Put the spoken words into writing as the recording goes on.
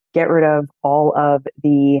get rid of all of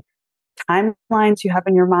the timelines you have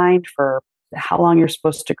in your mind for how long you're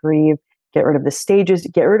supposed to grieve, get rid of the stages,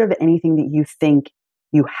 get rid of anything that you think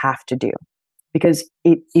you have to do because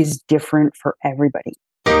it is different for everybody.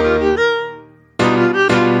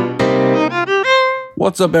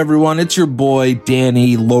 What's up, everyone? It's your boy,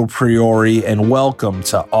 Danny Lopriori, and welcome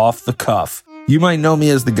to Off the Cuff. You might know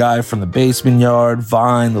me as the guy from the Basement Yard,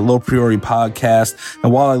 Vine, the Lopriori podcast,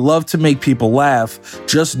 and while I love to make people laugh,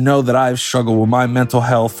 just know that I've struggled with my mental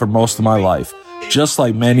health for most of my life, just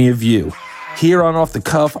like many of you. Here on Off the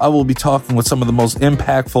Cuff, I will be talking with some of the most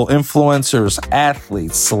impactful influencers,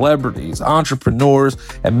 athletes, celebrities, entrepreneurs,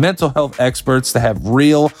 and mental health experts to have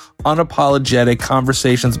real, unapologetic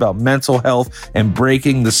conversations about mental health and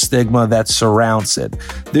breaking the stigma that surrounds it.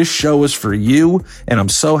 This show is for you, and I'm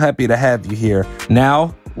so happy to have you here.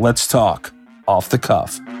 Now, let's talk Off the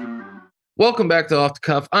Cuff. Welcome back to Off the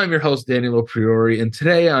Cuff. I'm your host, Danny Lopriori, and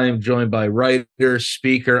today I am joined by writer,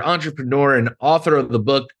 speaker, entrepreneur, and author of the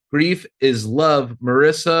book, Grief is Love,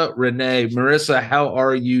 Marisa Renee. Marisa, how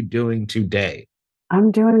are you doing today?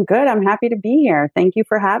 I'm doing good. I'm happy to be here. Thank you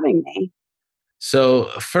for having me. So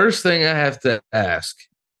first thing I have to ask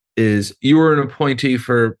is you were an appointee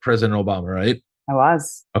for President Obama, right? I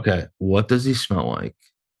was. Okay. What does he smell like?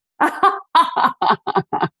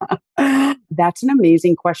 That's an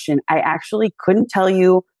amazing question. I actually couldn't tell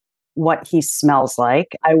you what he smells like.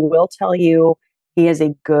 I will tell you he has a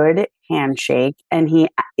good handshake and he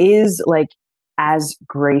is like as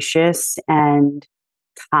gracious and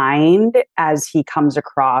kind as he comes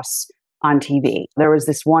across on TV. There was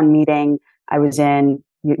this one meeting I was in,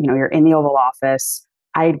 you're in the Oval Office.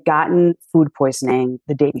 I had gotten food poisoning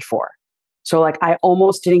the day before. So like I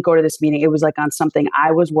almost didn't go to this meeting. It was like on something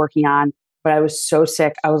I was working on, but I was so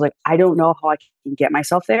sick. I was like, I don't know how I can get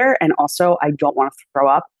myself there. And also I don't want to throw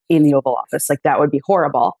up in the Oval Office. Like that would be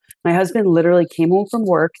horrible. My husband literally came home from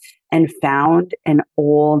work and found an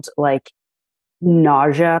old like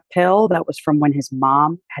nausea pill that was from when his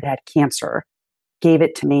mom had cancer, gave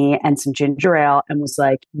it to me and some ginger ale and was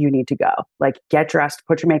like, you need to go. Like get dressed,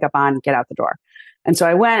 put your makeup on, get out the door. And so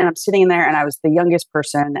I went and I'm sitting in there and I was the youngest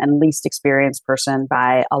person and least experienced person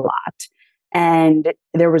by a lot. And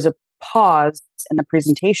there was a pause in the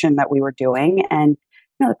presentation that we were doing. And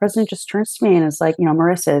the president just turns to me and is like,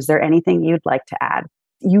 Marisa, is there anything you'd like to add?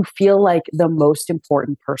 You feel like the most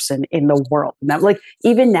important person in the world. And that, like,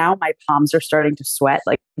 even now my palms are starting to sweat,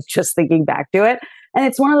 like just thinking back to it. And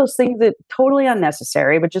it's one of those things that totally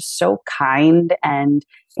unnecessary, but just so kind and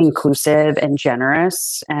inclusive and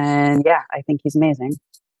generous. And yeah, I think he's amazing.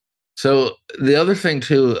 So the other thing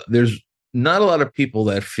too, there's not a lot of people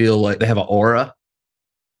that feel like they have an aura.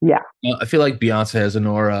 Yeah. I feel like Beyonce has an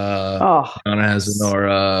aura. Oh, Rihanna has an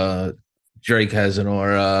aura. Drake has an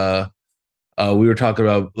aura. We were talking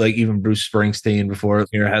about like even Bruce Springsteen before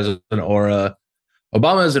here has an aura.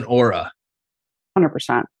 Obama has an aura.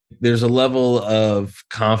 100%. There's a level of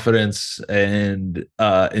confidence and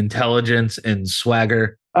intelligence and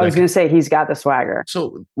swagger. I was going to say he's got the swagger.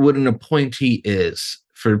 So what an appointee is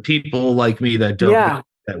for people like me that don't know what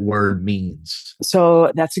that word means.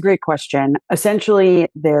 So that's a great question. Essentially,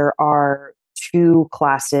 there are two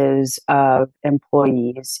classes of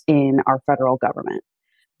employees in our federal government.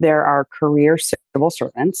 There are career civil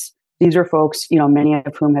servants. These are folks, many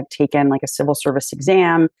of whom have taken like a civil service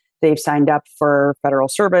exam. They've signed up for federal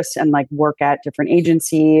service and like work at different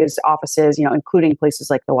agencies, offices, including places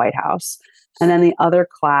like the White House. And then the other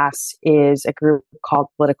class is a group called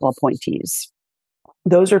political appointees.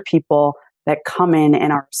 Those are people that come in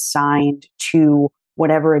and are assigned to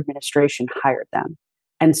whatever administration hired them.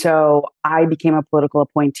 And so I became a political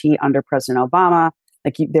appointee under President Obama.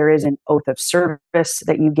 Like there is an oath of service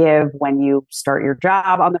that you give when you start your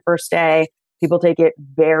job on the first day. People take it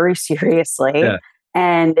very seriously. Yeah.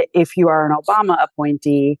 And if you are an Obama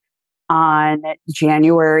appointee on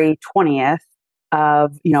January 20th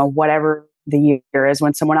of, whatever the year is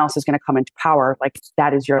when someone else is going to come into power, like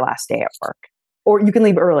that is your last day at work. Or you can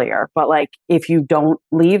leave earlier, but like if you don't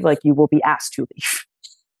leave, like you will be asked to leave.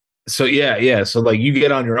 So yeah. So like you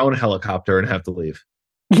get on your own helicopter and have to leave.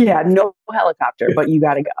 Yeah, no helicopter, but you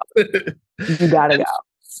got to go. You got to go.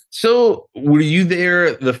 So were you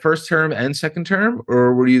there the first term and second term,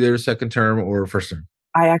 or were you there second term or first term?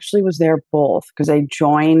 I actually was there both because I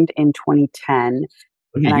joined in 2010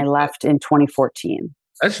 and I left in 2014.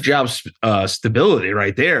 That's job stability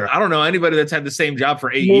right there. I don't know anybody that's had the same job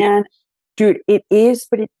for 8 years. Dude, it is,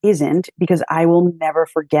 but it isn't, because I will never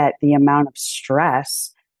forget the amount of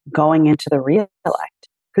stress going into the re-elect.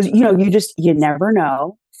 Because, you never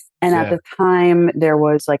know. And at the time, there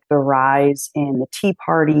was like the rise in the Tea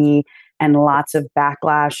Party and lots of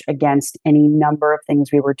backlash against any number of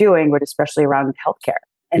things we were doing, but especially around healthcare.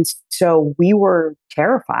 And so we were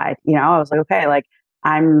terrified. I was like, okay, like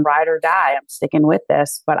I'm ride or die. I'm sticking with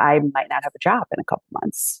this, but I might not have a job in a couple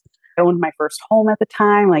months. I owned my first home at the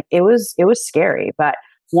time. Like it was scary. But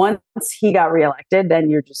once he got reelected, then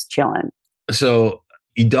you're just chilling. So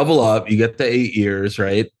you double up, you get the 8 years,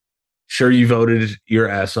 right? Sure, you voted your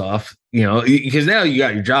ass off, because now you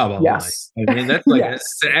got your job online. Yes. I mean, that's like Yes.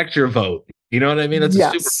 it's an extra vote. You know what I mean? That's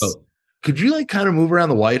a super vote. Could you like kind of move around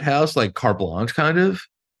the White House like carte blanche kind of?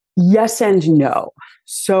 Yes and no.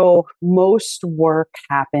 So most work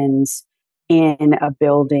happens in a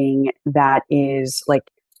building that is like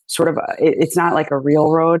sort of it's not like a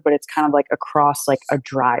real road, but it's kind of like across like a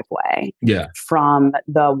driveway from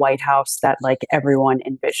the White House that like everyone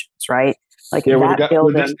envisions, right? Like that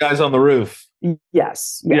building. There's guys on the roof.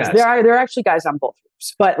 Yes. There are actually guys on both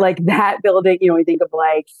roofs, but like that building, you think of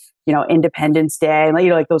like, Independence Day and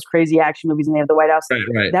like those crazy action movies and they have the White House.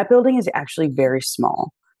 Right. That building is actually very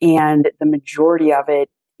small. And the majority of it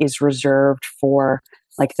is reserved for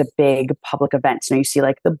like the big public events. You see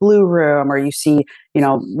like the Blue Room, or you see,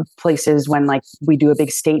 places when like we do a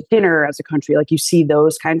big state dinner as a country, like you see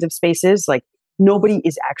those kinds of spaces. Like nobody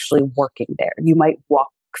is actually working there. You might walk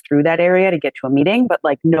through that area to get to a meeting, but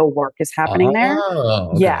like no work is happening there.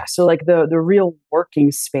 Okay. Yeah. So like the real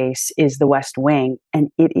working space is the West Wing, and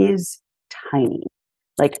it is tiny.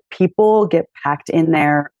 Like people get packed in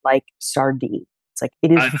there like sardines. Like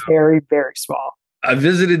it is very, very small. I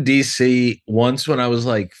visited DC once when I was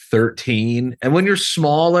like 13. And when you're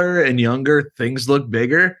smaller and younger, things look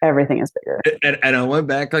bigger. Everything is bigger. And I went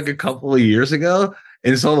back like a couple of years ago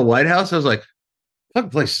and saw the White House. I was like,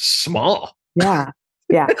 that place is small. Yeah.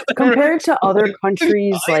 Yeah. Compared to other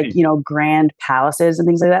countries, like, grand palaces and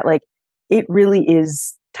things like that, like it really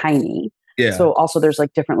is tiny. Yeah. So also there's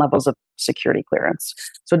like different levels of security clearance.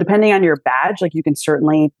 So depending on your badge, like you can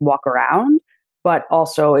certainly walk around. But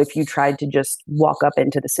also, if you tried to just walk up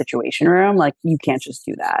into the Situation Room, like you can't just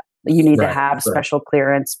do that. You need to have special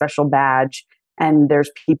clearance, special badge, and there's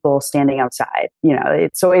people standing outside.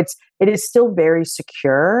 It is still very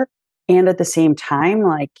secure, and at the same time,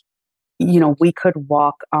 like we could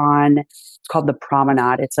walk on. It's called the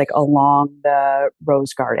promenade. It's like along the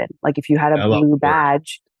Rose Garden. Like if you had a blue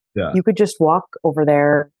badge. Yeah. You could just walk over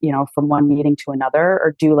there, from one meeting to another,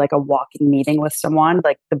 or do like a walking meeting with someone.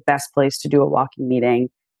 Like the best place to do a walking meeting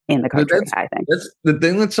in the country, I think. That's the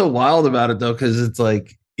thing that's so wild about it, though, because it's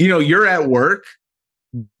like, you're at work,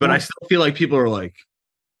 but I still feel like people are like,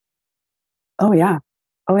 oh, yeah.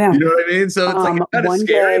 You know what I mean? So it's like kind of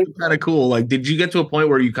scary, kind of cool. Like, did you get to a point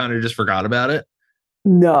where you kind of just forgot about it?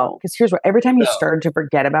 No, because here's what, every time you started to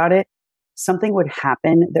forget about it, something would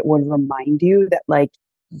happen that would remind you that like,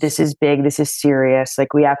 this is big, this is serious,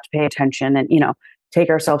 like we have to pay attention and, take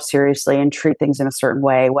ourselves seriously and treat things in a certain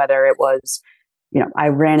way. Whether it was, I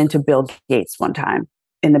ran into Bill Gates one time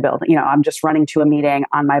in the building, I'm just running to a meeting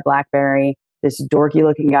on my BlackBerry. This dorky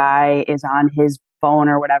looking guy is on his phone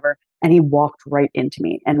or whatever. And he walked right into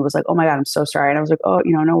me and was like, oh my God, I'm so sorry. And I was like, oh,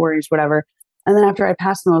 no worries, whatever. And then after I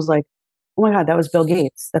passed him, I was like, oh my God, that was Bill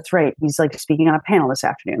Gates. That's right. He's like speaking on a panel this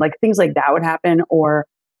afternoon. Like things like that would happen. Or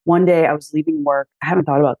one day I was leaving work. I haven't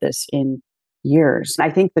thought about this in years. I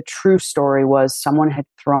think the true story was someone had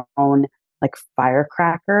thrown like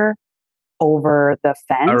firecracker over the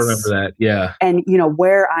fence. I remember that. Yeah. And,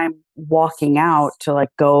 where I'm walking out to like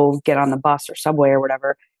go get on the bus or subway or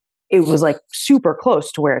whatever, it was like super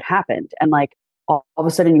close to where it happened. And like all of a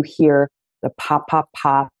sudden you hear the pop, pop,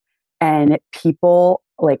 pop, and people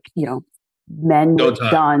like, men with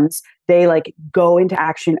guns, they like go into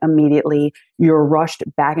action immediately. You're rushed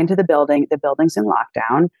back into the building. The building's in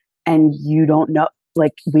lockdown and you don't know,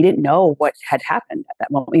 like we didn't know what had happened at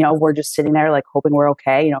that moment. We're just sitting there like hoping we're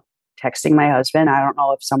okay, texting my husband. I don't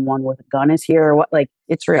know if someone with a gun is here or what. Like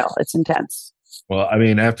it's real. It's intense. Well, I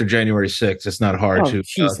mean, after January 6th, it's not hard to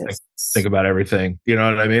think about everything. You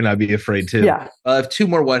know what I mean? I'd be afraid too. Yeah. I have two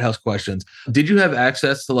more White House questions. Did you have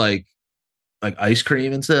access to like ice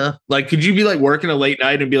cream and stuff? Like, could you be like working a late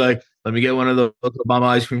night and be like, let me get one of the Obama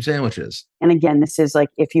ice cream sandwiches? And again, this is like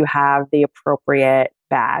if you have the appropriate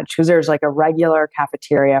badge, because there's like a regular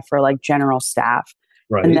cafeteria for like general staff.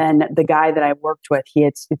 Right. And then the guy that I worked with,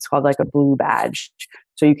 it's called like a blue badge.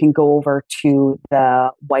 So you can go over to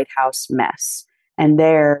the White House mess. And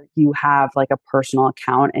there you have like a personal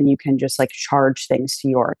account and you can just like charge things to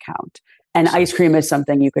your account. And ice cream is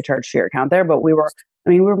something you could charge to your account there. But we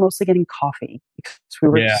were mostly getting coffee because we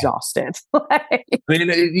were exhausted. I mean,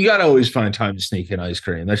 you got to always find time to sneak in ice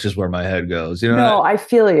cream. That's just where my head goes. No, I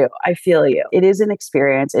feel you. It is an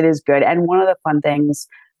experience. It is good. And one of the fun things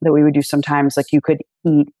that we would do sometimes, like you could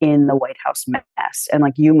eat in the White House mess, and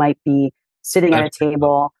like you might be sitting at a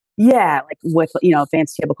table, like with,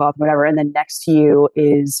 fancy tablecloth, whatever. And then next to you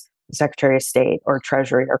is the Secretary of State or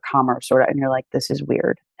Treasury or Commerce, sort of. And you're like, this is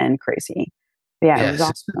weird and crazy. But yeah, it was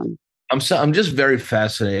Yes. awesome. I'm just very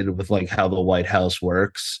fascinated with like how the White House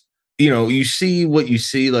works. You see what you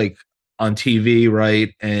see like on TV,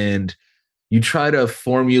 right? And you try to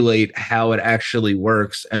formulate how it actually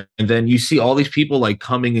works. And then you see all these people like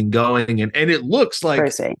coming and going. And it looks like,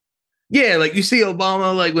 Crazy. yeah, like you see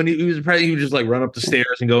Obama, like when he was president, he would just like run up the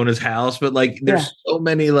stairs and go in his house. But like there's so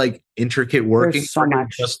many like intricate workings so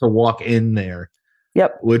much just to walk in there.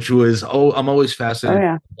 Yep. Which was, I'm always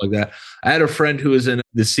fascinated like that. I had a friend who was in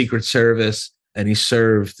the Secret Service and he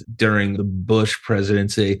served during the Bush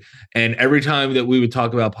presidency. And every time that we would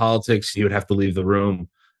talk about politics, he would have to leave the room.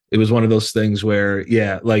 It was one of those things where,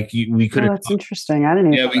 we couldn't. Oh, that's interesting. I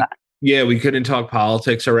didn't even know that. Yeah, we couldn't talk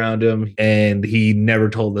politics around him. And he never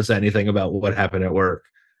told us anything about what happened at work,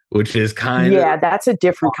 which is kind of. Yeah, that's a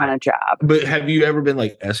different kind of job. But have you ever been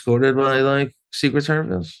like escorted by like Secret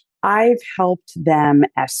Service? I've helped them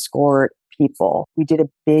escort people. We did a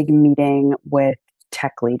big meeting with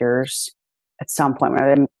tech leaders at some point,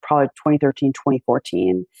 probably 2013,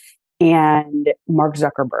 2014. And Mark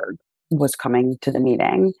Zuckerberg was coming to the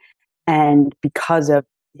meeting. And because of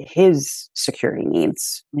his security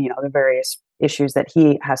needs, the various issues that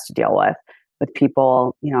he has to deal with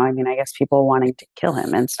people, I guess people wanting to kill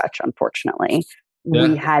him and such, unfortunately,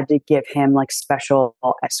 we had to give him like special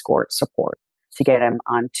escort support to get him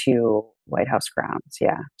onto White House grounds.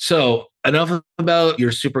 Yeah. So enough about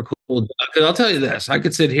your super cool, because I'll tell you this, I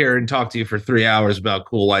could sit here and talk to you for 3 hours about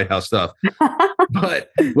cool White House stuff.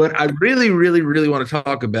 But what I really, really, really want to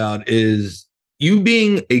talk about is you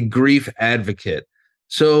being a grief advocate.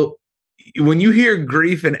 So when you hear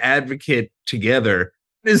grief and advocate together,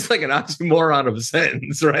 it's like an oxymoron of a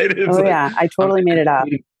sentence, right? It's I totally made it up.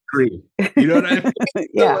 Grief. You know what I mean?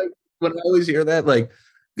 Yeah. So like, when I always hear that, like,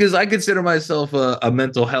 because I consider myself a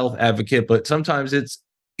mental health advocate, but sometimes it's,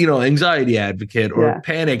 anxiety advocate or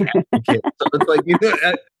panic advocate. So it's like,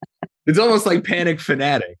 it's almost like panic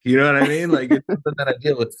fanatic. You know what I mean? Like it's something that I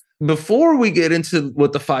deal with. Before we get into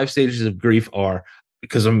what the 5 stages of grief are,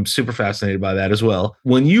 because I'm super fascinated by that as well.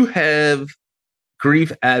 When you have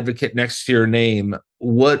grief advocate next to your name,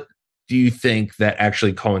 what do you think that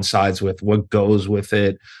actually coincides with what goes with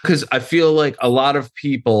it? Because I feel like a lot of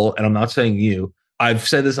people, and I'm not saying you, I've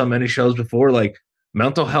said this on many shows before, like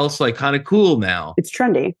mental health's like kind of cool now. It's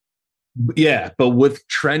trendy. Yeah. But with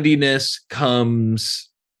trendiness comes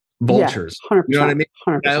vultures. Yeah, 100%, you know what I mean?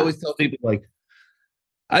 100%. I always tell people like,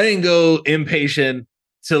 I didn't go impatient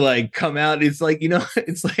to like come out. It's like,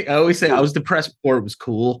 it's like I always say I was depressed before it was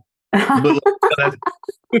cool. But like,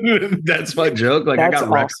 that's my joke. Like that's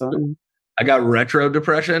awesome. I got retro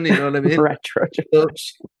depression. You know what I mean? Retro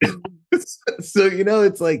depression. So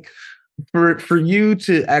it's like for you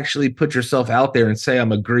to actually put yourself out there and say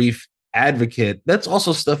I'm a grief advocate, that's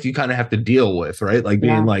also stuff you kind of have to deal with, right? Like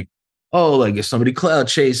being like, oh, like is somebody cloud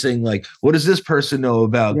chasing? Like, what does this person know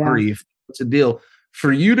about grief? What's the deal?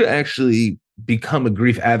 For you to actually become a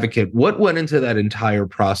grief advocate, what went into that entire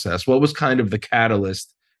process? What was kind of the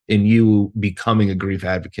catalyst in you becoming a grief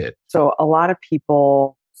advocate? So a lot of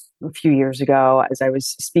people a few years ago, as I was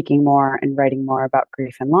speaking more and writing more about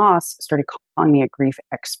grief and loss, started calling me a grief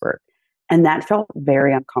expert. And that felt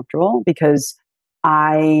very uncomfortable because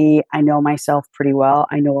I know myself pretty well.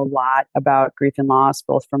 I know a lot about grief and loss,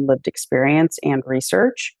 both from lived experience and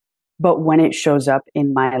research. But when it shows up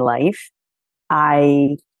in my life,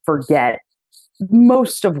 I forget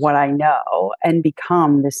most of what I know and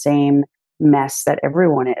become the same mess that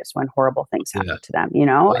everyone is when horrible things happen to them,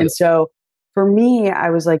 Right. And so for me, I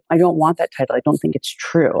was like, I don't want that title. I don't think it's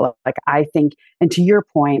true. Like I think, and to your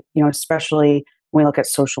point, especially when we look at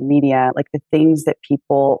social media, like the things that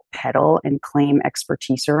people peddle and claim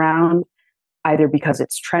expertise around, either because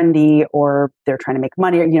it's trendy or they're trying to make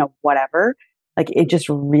money or, whatever, like it just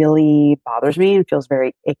really bothers me and feels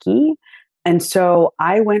very icky. And so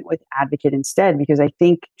I went with advocate instead because I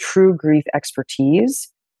think true grief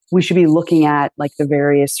expertise, we should be looking at like the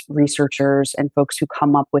various researchers and folks who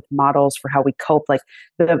come up with models for how we cope, like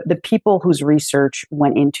the people whose research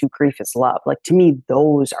went into grief is love. Like to me,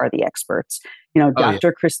 those are the experts.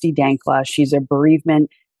 Dr. Christy Dankla, she's a bereavement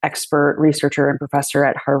expert, researcher, and professor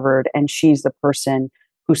at Harvard. And she's the person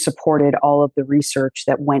who supported all of the research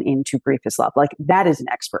that went into grief is love. Like that is an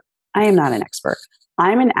expert. I am not an expert.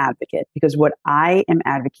 I'm an advocate because what I am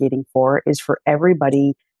advocating for is for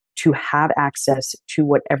everybody to have access to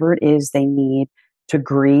whatever it is they need to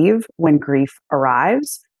grieve when grief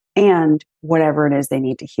arrives, and whatever it is they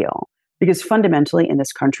need to heal. Because fundamentally in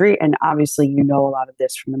this country, and obviously you know a lot of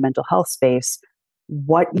this from the mental health space,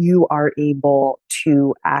 what you are able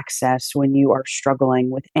to access when you are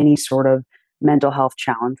struggling with any sort of mental health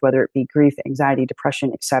challenge, whether it be grief, anxiety,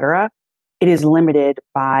 depression, etc., it is limited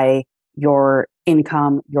by your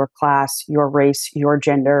income, your class, your race, your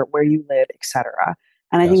gender, where you live, etc.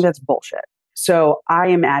 And I think Yes. that's bullshit. So I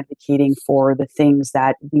am advocating for the things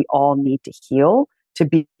that we all need to heal to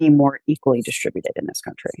be more equally distributed in this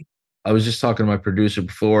country. I was just talking to my producer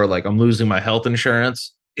before, like I'm losing my health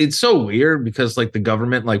insurance. It's so weird because like the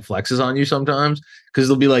government like flexes on you sometimes because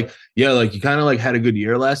they'll be like, yeah, like you kind of like had a good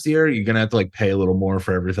year last year. You're going to have to like pay a little more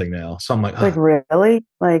for everything now. So I'm like, Like, oh, really?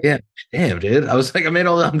 Like, yeah, damn, dude. I was like, I'm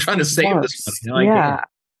trying to save this money. worse. Now I can't. Yeah.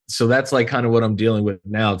 So that's like kind of what I'm dealing with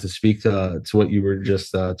now to speak to what you were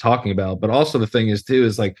just talking about. But also the thing is too,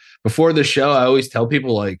 is like before the show, I always tell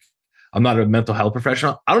people like, I'm not a mental health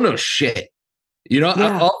professional. I don't know shit. You know,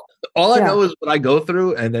 Yeah. all I Yeah. know is what I go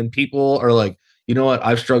through. And then people are like, you know what?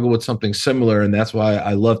 I've struggled with something similar. And that's why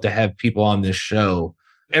I love to have people on this show.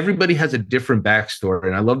 Everybody has a different backstory.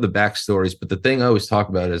 And I love the backstories. But the thing I always talk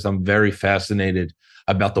about is I'm very fascinated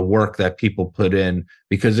about the work that people put in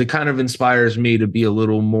because it kind of inspires me to be a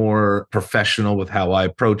little more professional with how I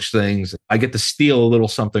approach things. I get to steal a little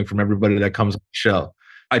something from everybody that comes on the show.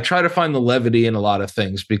 I try to find the levity in a lot of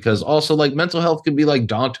things because also like mental health can be like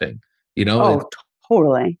daunting. You know, Oh,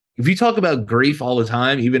 totally. if you talk about grief all the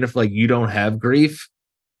time, even if like you don't have grief,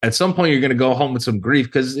 at some point you're going to go home with some grief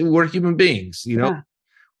because we're human beings. You know, Yeah.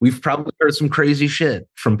 we've probably heard some crazy shit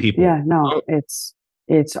from people. Yeah. No,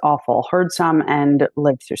 it's awful. Heard some and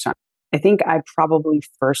lived through some. I think I probably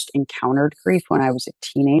first encountered grief when I was a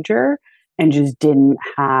teenager and just didn't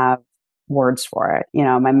have words for it. You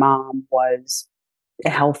know, my mom was a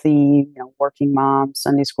healthy, working mom,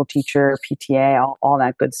 Sunday school teacher, PTA, all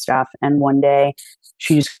that good stuff. And one day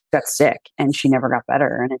she just got sick and she never got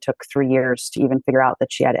better. And it took 3 years to even figure out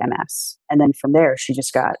that she had MS. And then from there, she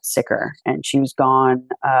just got sicker and she was gone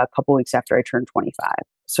a couple weeks after I turned 25.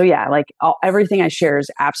 So yeah, like everything I share is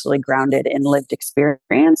absolutely grounded in lived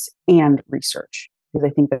experience and research because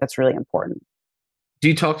I think that's really important. Do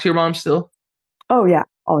you talk to your mom still? Oh yeah,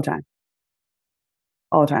 all the time.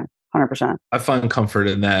 All the time. 100%. I find comfort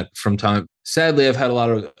in that from time. Sadly, I've had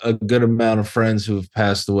a good amount of friends who have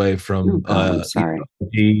passed away Oh from, God, I'm sorry.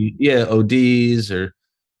 ODs or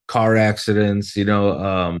car accidents,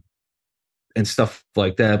 and stuff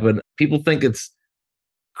like that. But people think it's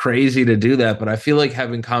crazy to do that. But I feel like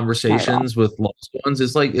having Not at all. conversations with loved ones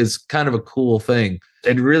is kind of a cool thing.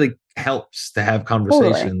 It really helps to have Totally.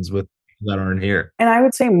 conversations with people that aren't here. And I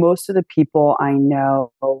would say most of the people I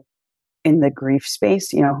know in the grief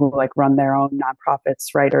space, who like run their own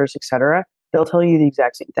nonprofits, writers, etc., they'll tell you the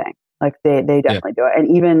exact same thing. Like they Yeah, definitely do it.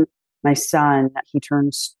 And even my son, he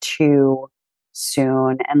turns 2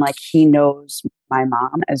 soon, and like he knows my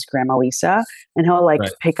mom as Grandma Lisa, and he'll like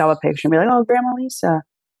right. pick up a picture and be like, "Oh, Grandma Lisa,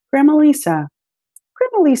 Grandma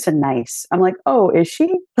Lisa, nice." I'm like, "Oh, is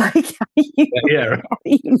she?" Like, Yeah, how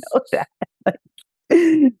do you know that?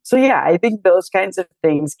 So yeah, I think those kinds of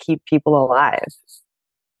things keep people alive.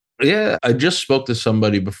 yeah. I just spoke to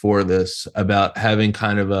somebody before this about having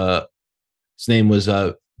kind of his name was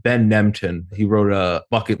Ben Nemton. He wrote a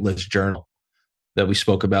bucket list journal that we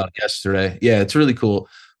spoke about yesterday. Yeah, it's really cool.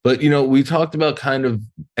 But, we talked about kind of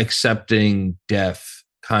accepting death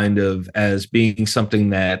kind of as being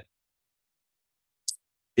something that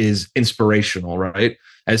is inspirational, right?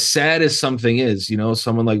 As sad as something is,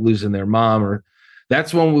 someone like losing their mom or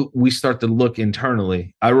that's when we start to look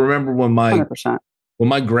internally. I remember when my 100%. when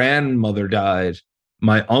my grandmother died,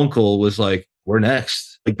 my uncle was like, we're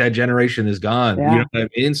next. Like that generation is gone. You know Yeah, what I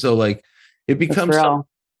mean? So like it that's becomes real.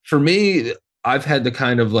 for me, I've had to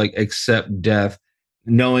kind of like accept death,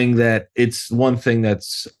 knowing that it's one thing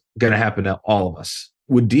that's gonna happen to all of us.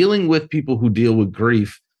 With dealing with people who deal with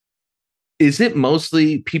grief, is it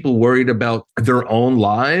mostly people worried about their own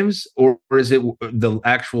lives or is it the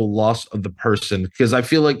actual loss of the person? Because I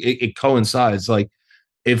feel like it coincides. Like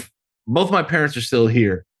if both my parents are still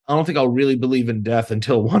here, I don't think I'll really believe in death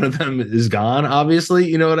until one of them is gone, obviously.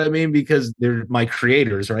 You know what I mean? Because they're my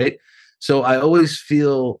creators, right? So I always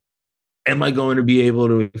feel, am I going to be able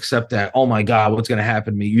to accept that? Oh my God, what's going to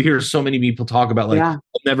happen to me? You hear so many people talk about like, Yeah.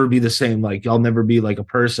 I'll never be the same. Like, I'll never be like a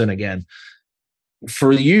person again.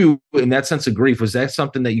 For you, in that sense of grief, was that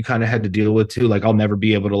something that you kind of had to deal with too? Like, I'll never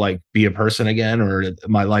be able to like be a person again, or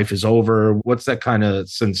my life is over. What's that kind of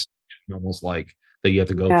sense almost like that you have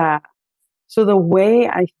to go through? Yeah. So the way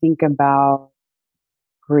I think about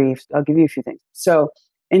grief, I'll give you a few things. So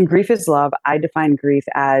In Grief is Love, I define grief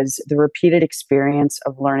as the repeated experience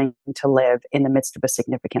of learning to live in the midst of a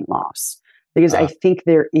significant loss. Because I think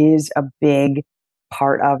there is a big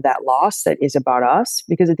part of that loss that is about us.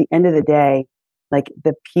 Because at the end of the day, like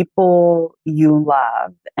the people you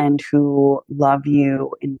love and who love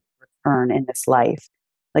you in return in this life,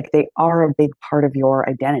 like they are a big part of your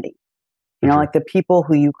identity. You know, like the people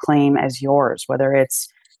who you claim as yours, whether it's,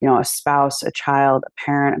 you know, a spouse, a child, a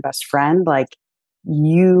parent, a best friend, like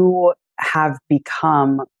you have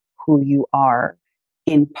become who you are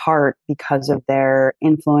in part because of their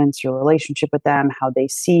influence, your relationship with them, how they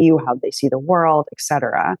see you, how they see the world,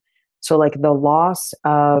 etc. So like the loss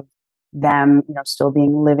of them, you know, still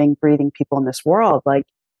being living, breathing people in this world, like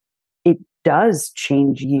it does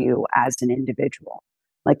change you as an individual.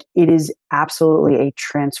 Like it is absolutely a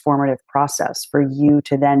transformative process for you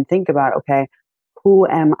to then think about, okay, who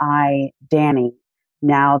am I, Danny,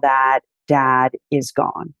 now that dad is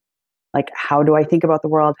gone? Like, how do I think about the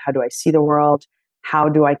world? How do I see the world? How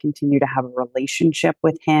do I continue to have a relationship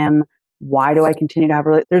with him? Why do I continue to have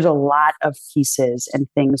there's a lot of pieces and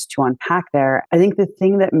things to unpack there. I think the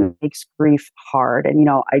thing that makes grief hard, and you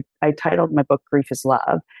know, I titled my book Grief is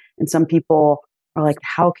Love, and some people are like,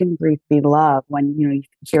 how can grief be love? When you know you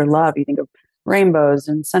hear love, you think of rainbows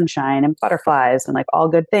and sunshine and butterflies and like all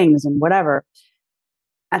good things and whatever.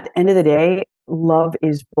 At the end of the day, love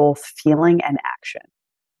is both feeling and action.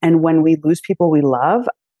 And when we lose people we love,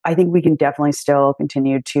 I think we can definitely still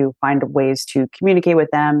continue to find ways to communicate with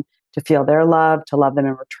them, to feel their love, to love them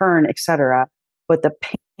in return, etc. But the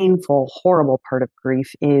painful, horrible part of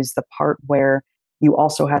grief is the part where you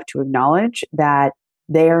also have to acknowledge that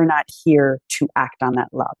they are not here to act on that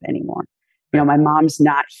love anymore. You know, my mom's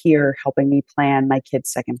not here helping me plan my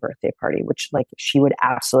kid's second birthday party, which like she would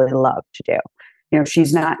absolutely love to do. You know,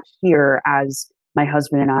 she's not here as my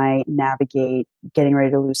husband and I navigate getting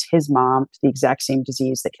ready to lose his mom to the exact same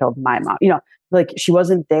disease that killed my mom. You know, like she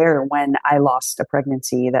wasn't there when I lost a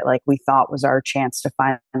pregnancy that like we thought was our chance to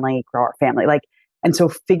finally grow our family. Like, and so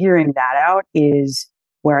figuring that out is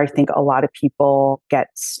where I think a lot of people get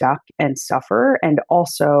stuck and suffer. And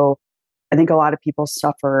also, I think a lot of people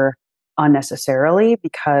suffer unnecessarily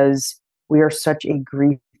because we are such a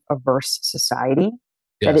grief averse society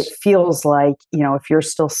that it feels like, you know, if you're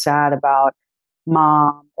still sad about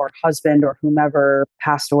mom or husband or whomever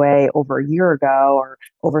passed away over a year ago or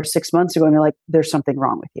over 6 months ago, and you're like, there's something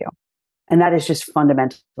wrong with you. And that is just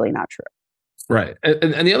fundamentally not true. Right.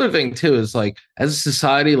 And the other thing too is like, as a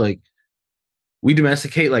society, like we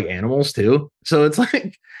domesticate like animals too. So it's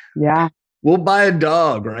like, yeah, we'll buy a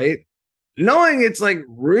dog, right? Knowing it's like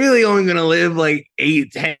really only going to live like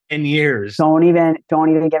 8-10 years. Don't even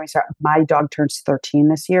get me started. My dog turns 13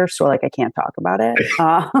 this year, so like I can't talk about it.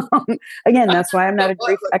 Again, that's why I'm not a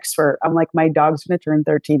grief expert. I'm like, my dog's going to turn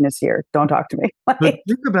 13 this year. Don't talk to me. But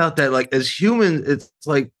think about that. Like as humans, it's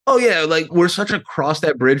like, oh yeah, like we're such a cross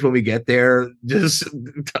that bridge when we get there. Just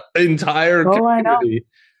entire community.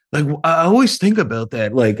 Like I always think about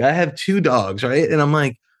that. Like I have 2 dogs, right? And I'm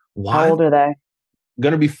like, why? How old are they?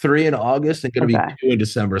 Going to be 3 in August and going to be 2 in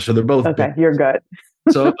December. So they're both okay. Big. You're good.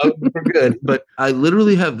 So we're good. But I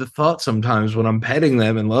literally have the thought sometimes when I'm petting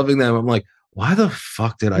them and loving them, I'm like, why the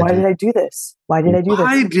fuck did I do this? Why did I do this?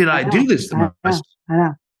 Why did I do this to myself? I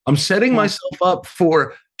know. I'm setting myself up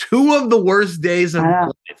for 2 of the worst days of my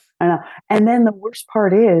life. I know. And then the worst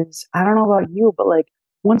part is, I don't know about you, but like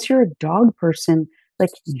once you're a dog person, like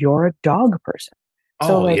you're a dog person.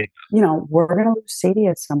 So you know, we're going to lose Sadie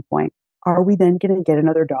at some point. Are we then going to get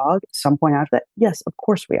another dog at some point after that? Yes, of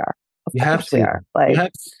course we are. Of course we are.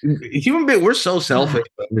 Like human being, we're so selfish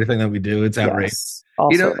about everything that we do. It's outrageous.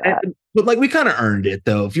 You know, but like we kind of earned it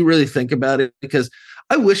though, if you really think about it, because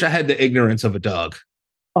I wish I had the ignorance of a dog.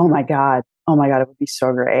 Oh my God, it would be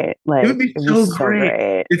so great. Like it would be so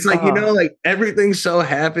great. It's like, you know, like everything's so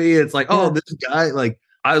happy. It's like, oh, this guy, like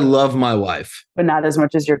I love my wife. But not as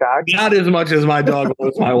much as your dog. Not as much as my dog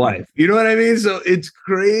loves my wife. You know what I mean? So it's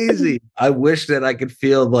crazy. I wish that I could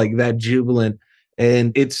feel like that jubilant.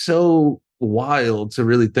 And it's so wild to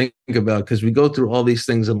really think about because we go through all these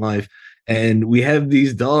things in life and we have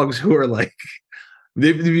these dogs who are like,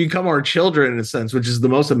 they become our children in a sense, which is the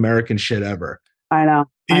most American shit ever. I know.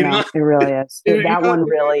 It really is. That one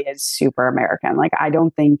really is super American. Like, I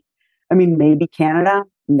don't think, I mean, maybe Canada,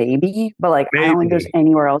 maybe, but like, I don't think there's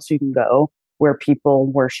anywhere else you can go where people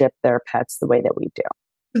worship their pets the way that we do.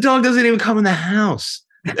 The dog doesn't even come in the house.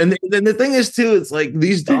 And then the thing is too, it's like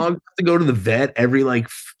these dogs have to go to the vet every like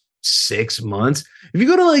 6 months. If you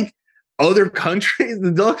go to like other countries,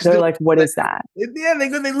 the dogs, they're like, what is that? Yeah,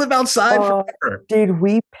 they live outside forever. Did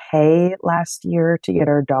we pay last year to get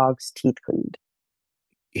our dog's teeth cleaned?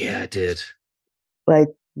 Yeah, I did. Like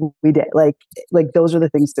we did. Like those are the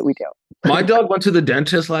things that we do. My dog went to the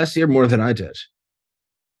dentist last year more than I did.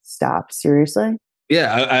 Stop. Seriously?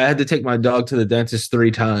 Yeah, I had to take my dog to the dentist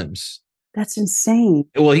 3 times. That's insane.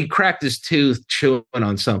 Well, he cracked his tooth chewing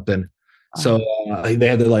on something. So they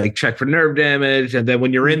had to like check for nerve damage. And then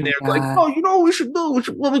when you're Oh in my there, like, God. oh, you know what we should do? We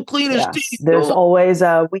should let me clean his Yes. teeth. There's always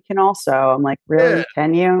we can also. I'm like, Yeah. really?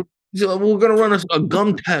 Can you? So we're gonna run a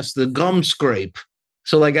gum test, the gum scrape.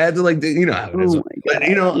 So like I had to like you know how it is. Oh my But God.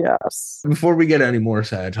 you know, Yes. before we get any more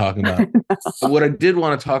sad talking about it, what I did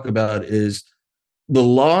want to talk about is the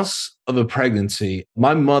loss of a pregnancy.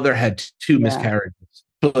 My mother had 2 Yeah. miscarriages,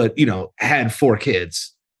 but you know, had 4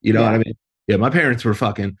 kids. You know what I mean? Yeah, my parents were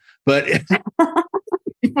fucking, but,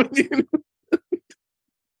 but,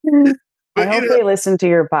 I hope they listen to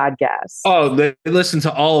your podcast. oh, they listen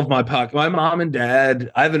to all of my podcasts. My mom and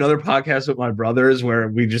dad. I have another podcast with my brothers where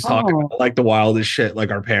we just talk about like the wildest shit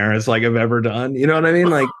like our parents like have ever done. You know what I mean?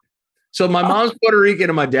 Like, so my mom's Puerto Rican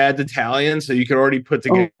and my dad's Italian, so you could already put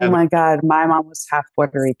together. Oh my God, my mom was half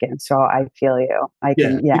Puerto Rican, so I feel you. I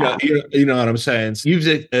can, yeah. You know what I'm saying. So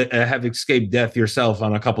you've have escaped death yourself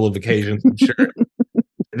on a couple of occasions, I'm sure.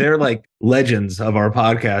 They're like legends of our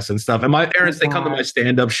podcast and stuff. And my parents, they come to my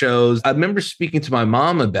stand-up shows. I remember speaking to my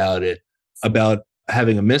mom about it, about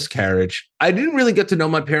having a miscarriage. I didn't really get to know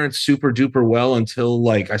my parents super duper well until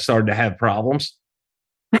like I started to have problems.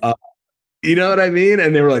 You know what I mean?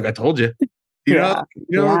 And they were like, I told you. You know,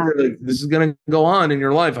 like, this is going to go on in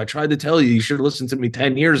your life. I tried to tell you, you should have listened to me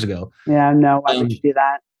 10 years ago. Yeah, no, why would you do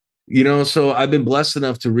that? You know, so I've been blessed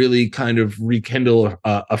enough to really kind of rekindle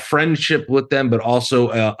a friendship with them, but also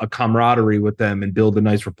a camaraderie with them and build a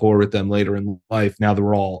nice rapport with them later in life. Now that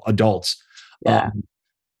we're all adults. Yeah.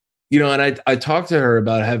 You know, and I talked to her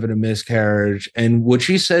about having a miscarriage, and what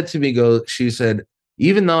she said to me, she said,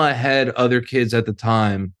 even though I had other kids at the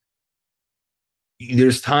time,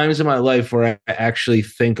 there's times in my life where I actually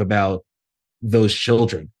think about those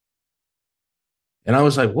children. And I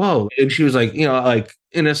was like, whoa. And she was like, you know, like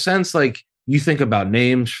in a sense, like you think about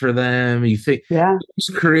names for them, you think,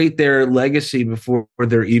 just create their legacy before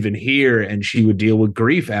they're even here. And she would deal with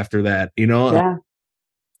grief after that, you know?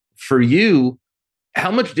 For you,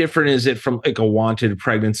 how much different is it from like a wanted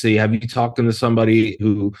pregnancy? Have you talked to somebody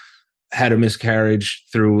who had a miscarriage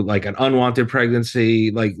through like an unwanted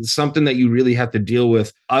pregnancy, like something that you really have to deal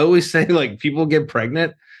with? I always say like people get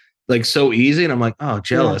pregnant like so easy. And I'm like, oh,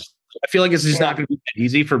 jealous. I feel like it's just not going to be that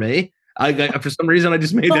easy for me. I for some reason, I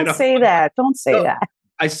just made that up. Don't say that. Don't say that.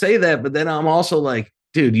 I say that, but then I'm also like,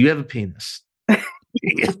 dude, you have a penis.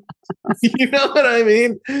 You know what I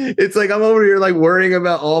mean? It's like I'm over here like worrying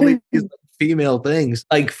about all these female things.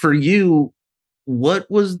 Like for you, what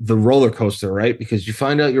was the roller coaster, right? Because you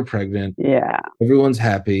find out you're pregnant. Yeah. Everyone's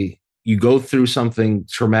happy. You go through something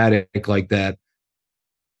traumatic like that.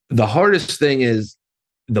 The hardest thing is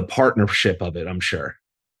the partnership of it, I'm sure.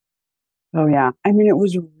 Oh yeah. I mean, it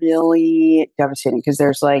was really devastating because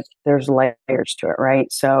there's layers to it, right?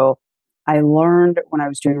 So I learned when I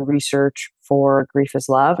was doing research for Grief is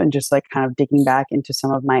Love and just like kind of digging back into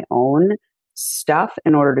some of my own stuff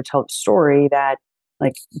in order to tell the story that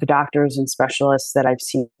like the doctors and specialists that I've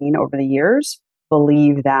seen over the years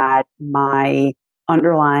believe that my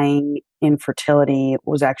underlying infertility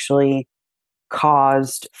was actually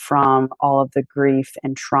caused from all of the grief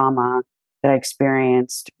and trauma that I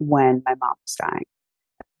experienced when my mom was dying.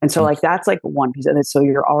 And so like that's like one piece of it. So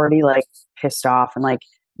you're already like pissed off and like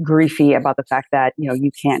griefy about the fact that, you know, you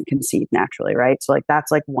can't conceive naturally, right? So like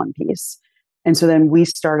that's like one piece. And so then we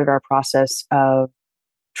started our process of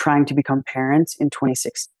trying to become parents in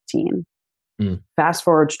 2016. Fast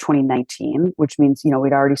forward to 2019, which means, you know,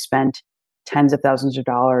 we'd already spent tens of thousands of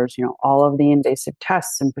dollars, you know, all of the invasive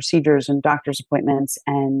tests and procedures and doctor's appointments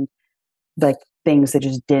and like things that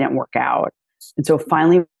just didn't work out. And so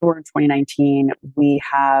finally we're in 2019, we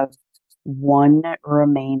have one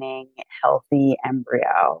remaining healthy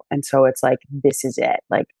embryo. And so it's like, this is it.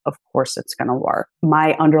 Like, of course it's going to work.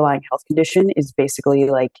 My underlying health condition is basically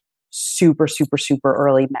like super, super, super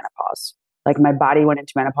early menopause. Like my body went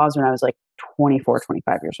into menopause when I was like 24,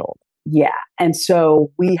 25 years old. Yeah. And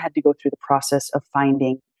so we had to go through the process of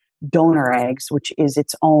finding donor eggs, which is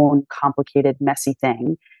its own complicated, messy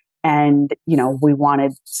thing. And, you know, we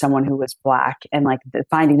wanted someone who was Black and like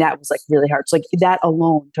finding that was like really hard. So like that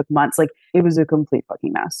alone took months. Like it was a complete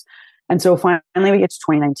fucking mess. And so finally we get to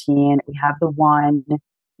 2019, we have the one,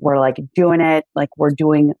 we're like doing it. Like we're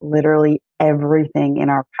doing literally everything in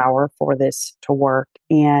our power for this to work.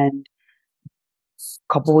 And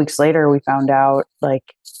a couple weeks later, we found out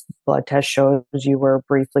like blood test shows you were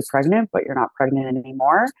briefly pregnant, but you're not pregnant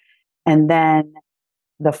anymore. And then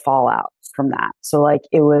the fallout from that. So like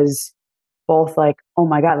it was both like, oh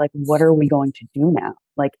my God, like what are we going to do now?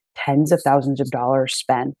 Like tens of thousands of dollars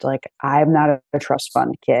spent. Like I'm not a trust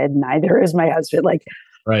fund kid, neither is my husband. Like,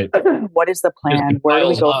 Right. what is the plan? Where do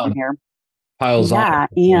we go from here? Piles on.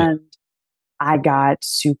 Yeah. And I got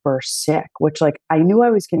super sick, which like I knew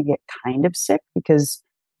I was going to get kind of sick because,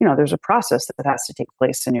 there's a process that has to take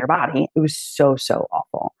place in your body. It was so, so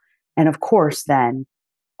awful. And of course, then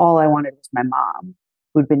all I wanted was my mom,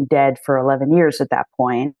 who'd been dead for 11 years at that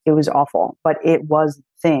point. It was awful, but it was the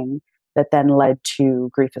thing that then led to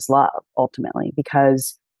grief is love ultimately,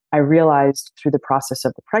 because I realized through the process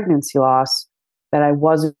of the pregnancy loss that I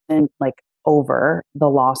wasn't like over the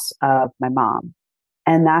loss of my mom.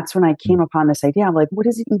 And that's when I came upon this idea. I'm like, what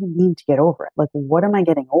does it even mean to get over it? Like, what am I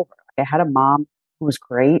getting over? Like, I had a mom who was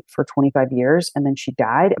great for 25 years and then she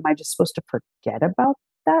died. Am I just supposed to forget about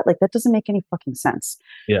that? Like, that doesn't make any fucking sense.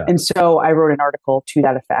 Yeah. And so I wrote an article to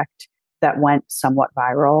that effect that went somewhat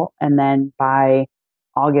viral. And then by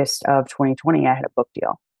August of 2020, I had a book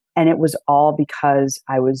deal. And it was all because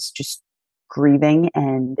I was just grieving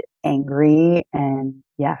and angry and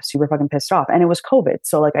super fucking pissed off. And it was COVID.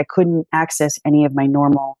 So like I couldn't access any of my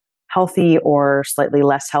normal healthy or slightly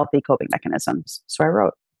less healthy coping mechanisms. So I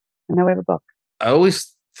wrote, and now we have a book. I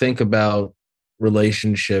always think about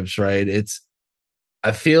relationships, right?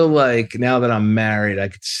 I feel like now that I'm married, I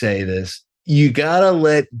could say this. You gotta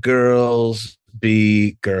let girls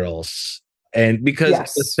be girls. And because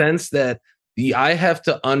the sense that I have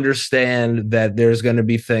to understand that there's going to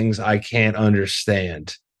be things I can't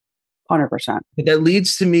understand. 100%. That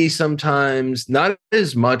leads to me sometimes, not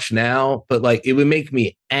as much now, but like it would make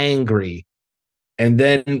me angry. And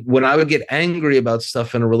then when I would get angry about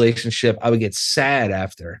stuff in a relationship, I would get sad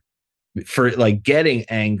after for like getting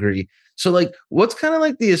angry. So like, what's kind of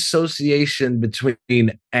like the association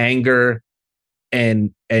between anger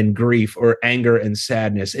and grief, or anger and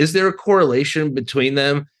sadness? Is there a correlation between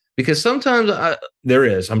them? Because sometimes there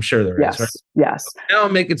is. I'm sure there is. Right? Yes. Now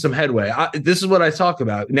I'm making some headway. This is what I talk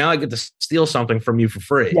about. Now I get to steal something from you for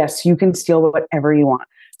free. Yes, you can steal whatever you want.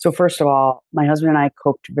 So first of all, my husband and I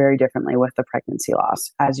coped very differently with the pregnancy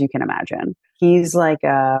loss, as you can imagine. He's like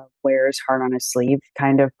a wears heart on his sleeve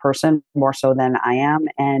kind of person, more so than I am.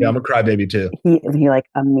 And yeah, I'm a crybaby too. He like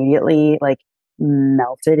immediately like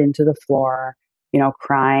melted into the floor,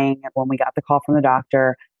 crying when we got the call from the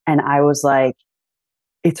doctor. And I was like,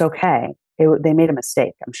 it's okay. They made a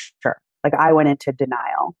mistake, I'm sure. Like I went into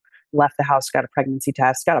denial, left the house, got a pregnancy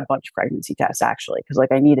test, got a bunch of pregnancy tests actually, because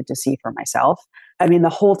like I needed to see for myself. I mean, the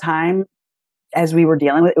whole time as we were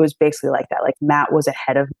dealing with it, was basically like that. Like Matt was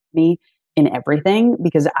ahead of me in everything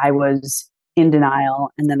because I was in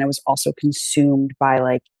denial. And then I was also consumed by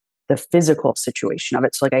like the physical situation of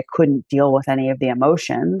it. So like I couldn't deal with any of the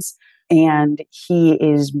emotions. And he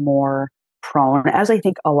is more prone, as I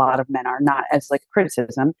think a lot of men are, not as like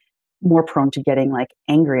criticism, more prone to getting like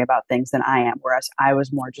angry about things than I am. Whereas I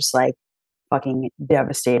was more just like fucking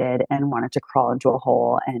devastated and wanted to crawl into a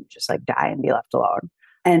hole and just like die and be left alone.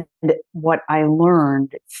 And what I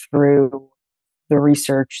learned through the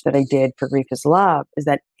research that I did for Grief is Love is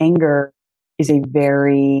that anger is a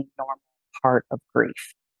very normal part of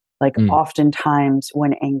grief. Like oftentimes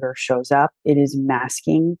when anger shows up, it is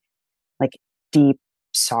masking like deep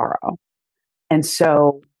sorrow. And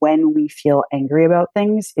so when we feel angry about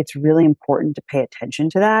things, it's really important to pay attention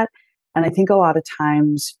to that. And I think a lot of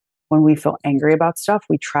times when we feel angry about stuff,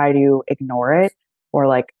 we try to ignore it or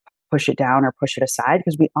like push it down or push it aside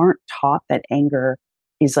because we aren't taught that anger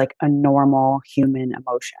is like a normal human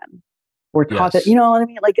emotion. We're taught that, you know what I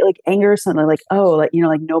mean? Like anger is something like, oh, like, you know,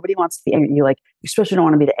 like nobody wants to be angry. You especially don't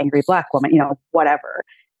want to be the angry Black woman, whatever.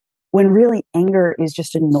 When really anger is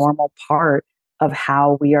just a normal part of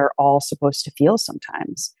how we are all supposed to feel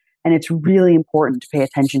sometimes. And it's really important to pay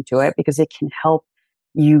attention to it because it can help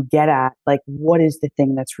you get at like, what is the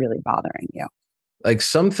thing that's really bothering you? Like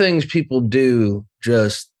some things people do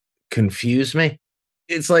just confuse me.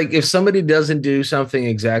 It's like if somebody doesn't do something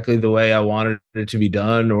exactly the way I wanted it to be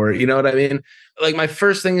done, or you know what I mean? Like my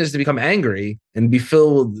first thing is to become angry and be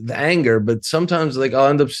filled with anger. But sometimes like I'll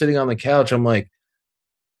end up sitting on the couch. I'm like,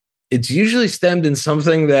 it's usually stemmed in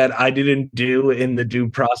something that I didn't do in the due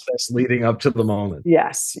process leading up to the moment.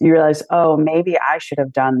 Yes. You realize, oh, maybe I should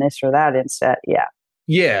have done this or that instead. Yeah.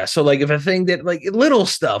 Yeah. So like if a thing that like little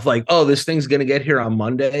stuff like, oh, this thing's going to get here on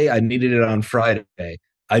Monday. I needed it on Friday.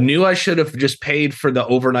 I knew I should have just paid for the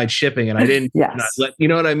overnight shipping and I didn't. Yes. You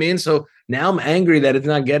know what I mean? So now I'm angry that it's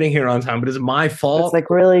not getting here on time, but it's my fault. It's like,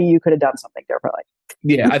 really, you could have done something differently.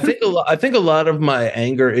 Yeah, I think a lot of my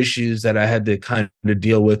anger issues that I had to kind of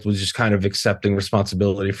deal with was just kind of accepting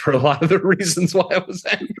responsibility for a lot of the reasons why I was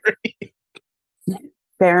angry.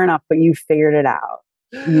 Fair enough, but you figured it out.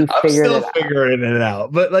 You I'm figured still it out. figuring it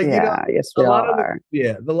out. But like, Yeah, yes, a we lot all of are.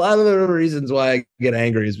 a lot of the reasons why I get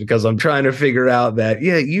angry is because I'm trying to figure out that,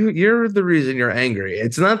 yeah, you're the reason you're angry.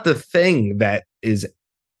 It's not the thing that is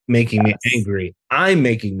making me Yes. angry. I'm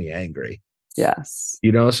making me angry. Yes.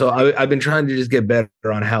 So I've been trying to just get better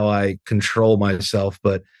on how I control myself.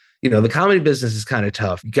 But, the comedy business is kind of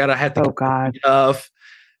tough. You gotta have to Oh get God. tough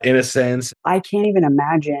in a sense. I can't even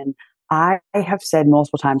imagine. I have said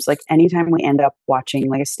multiple times, like anytime we end up watching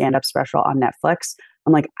like a stand-up special on Netflix,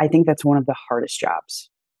 I'm like, I think that's one of the hardest jobs.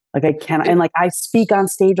 Like I cannot, and like I speak on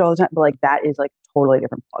stage all the time, but like that is like totally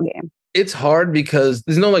different ballgame. It's hard because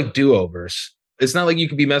there's no like do-overs. It's not like you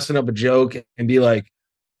could be messing up a joke and be like,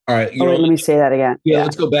 all right, Oh wait, let me say that again. Yeah.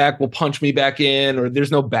 let's go back. We'll punch me back in, or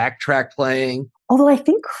there's no backtrack playing. Although I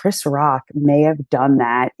think Chris Rock may have done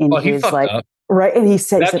that in Oh, he his fucked like up. right, and he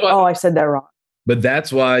said, That's why, "Oh, I said that wrong." but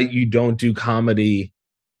that's why you don't do comedy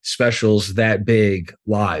specials that big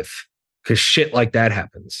live, because shit like that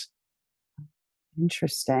happens.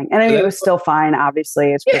 Interesting. And I mean, it was still fine.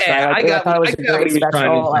 Obviously, it's Chris Rock. Yeah, Like, I thought it was a got what great he was trying to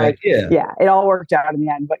special. say. Like, Yeah. yeah, it all worked out in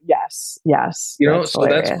the end. But yes, yes, that's So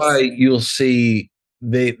that's why hilarious. you'll see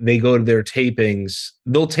they go to their tapings.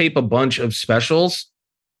 They'll tape a bunch of specials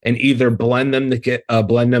and either blend them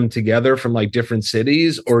together from like different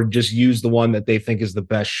cities, or just use the one that they think is the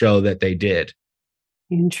best show that they did.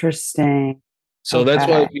 Interesting. So that's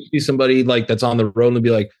why Okay. if you see somebody like that's on the road and be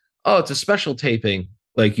like, "Oh, it's a special taping."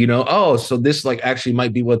 Like, oh, so this like actually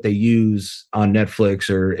might be what they use on Netflix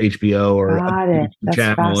or HBO or a Got it. YouTube That's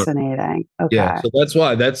channel. fascinating. Yeah, Okay. so that's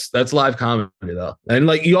why that's live comedy though. And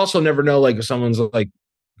like you also never know like if someone's like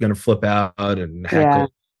gonna flip out and Yeah.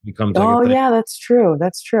 heckle becomes like a Oh, thing. yeah, that's true.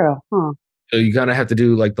 That's true. Huh. So you kind of have to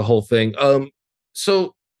do like the whole thing.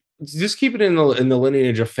 So just keep it in the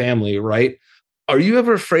lineage of family, right? Are you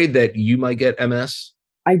ever afraid that you might get MS?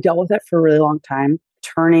 I dealt with it for a really long time.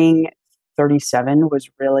 Turning 37 was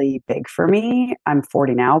really big for me. I'm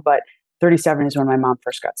 40 now, but 37 is when my mom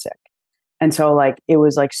first got sick. And so like it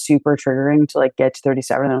was like super triggering to like get to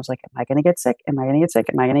 37 and I was like, am I going to get sick? Am I going to get sick?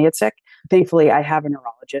 Am I going to get sick? Thankfully, I have a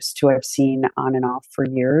neurologist who I've seen on and off for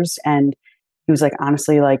years, and he was like,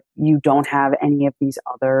 honestly, like you don't have any of these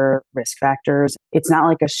other risk factors. It's not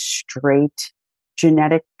like a straight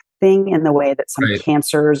genetic thing in the way that some Right.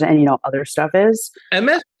 cancers and other stuff is.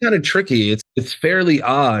 MS is kind of tricky. It's fairly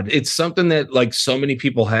odd. It's something that like so many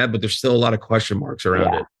people have, but there's still a lot of question marks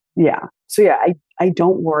around Yeah. it. Yeah. So yeah, I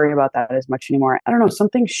don't worry about that as much anymore. I don't know,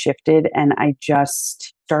 something shifted and I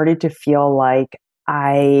just started to feel like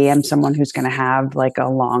I am someone who's going to have like a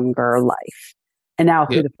longer life. And now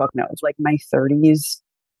who Yeah. the fuck knows? Like my 30s,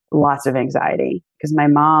 lots of anxiety because my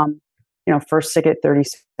mom, first sick at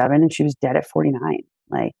 37 and she was dead at 49.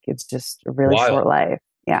 Like it's just a really Wild. short life. It's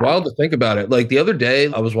Yeah. wild to think about it. Like the other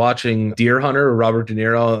day, I was watching Deer Hunter, Robert De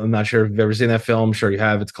Niro. I'm not sure if you've ever seen that film. I'm sure you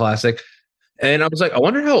have. It's classic. And I was like, I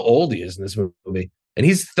wonder how old he is in this movie. And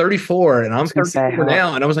he's 34, and I I'm was going to say, 34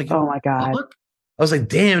 now. And I was like, oh my God. fuck? I was like,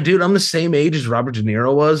 damn, dude, I'm the same age as Robert De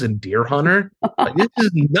Niro was in Deer Hunter. Like, this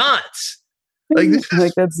is nuts. Like, this is,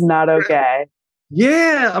 like that's not okay.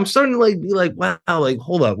 yeah. I'm starting to like be like, wow, like,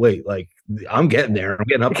 hold up, wait, like, I'm getting there. I'm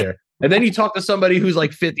getting up there. And then you talk to somebody who's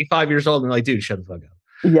like 55 years old and they're like, dude, shut the fuck up.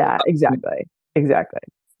 Yeah, exactly. Exactly.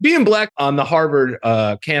 Being black on the Harvard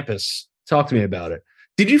campus, talk to me about it.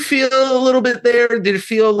 Did you feel a little bit there? Did it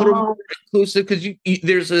feel a little more inclusive? Because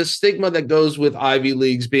there's a stigma that goes with Ivy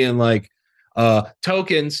Leagues being like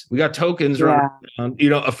tokens. We got tokens running around,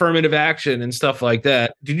 affirmative action and stuff like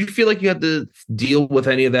that. Did you feel like you had to deal with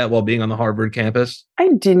any of that while being on the Harvard campus? I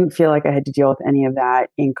didn't feel like I had to deal with any of that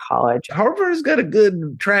in college. Harvard's got a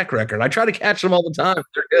good track record. I try to catch them all the time.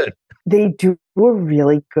 They're good. They do a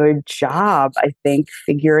really good job, I think,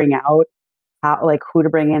 figuring out how, like, who to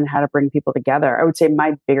bring in, how to bring people together. I would say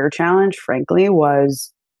my bigger challenge, frankly,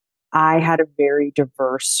 was I had a very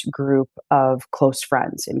diverse group of close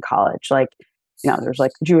friends in college. Like, there's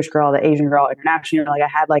like the Jewish girl, the Asian girl, international. Like, I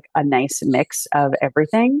had like a nice mix of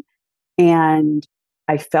everything. And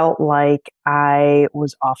I felt like I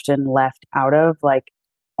was often left out of like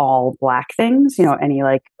all black things, any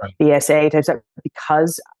like Right. BSA type stuff,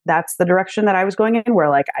 because that's the direction that I was going in, where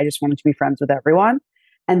like I just wanted to be friends with everyone.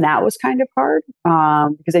 And that was kind of hard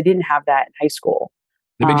because I didn't have that in high school.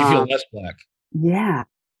 It made you feel less black. Yeah.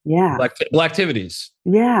 Yeah. Black activities.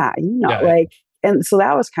 Yeah. Yeah. Like, and so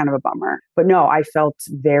that was kind of a bummer. But no, I felt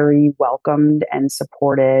very welcomed and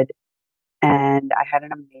supported. And I had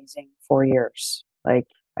an amazing 4 years. Like,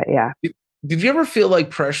 yeah. Did you ever feel like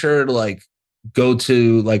pressure to like go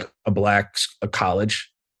to like a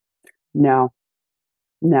college? No,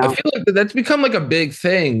 I no. feel like that's become like a big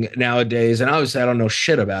thing nowadays, and obviously I don't know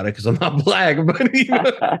shit about it because I'm not black, but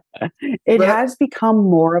It but has become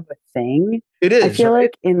more of a thing. it I is, feel right?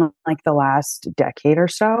 like in like the last decade or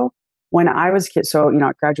so, when I was a kid, so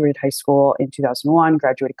I graduated high school in 2001,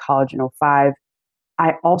 graduated college in '05.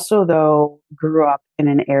 I also though grew up in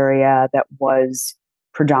an area that was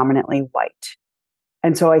predominantly white.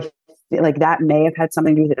 And so I feel like that may have had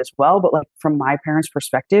something to do with it as well. But like from my parents'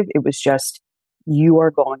 perspective, it was just, you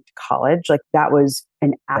are going to college. Like that was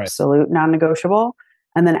an Right. absolute non negotiable.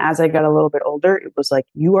 And then as I got a little bit older, it was like,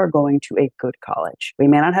 you are going to a good college. We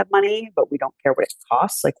may not have money, but we don't care what it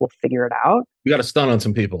costs. Like we'll figure it out. You got to stun on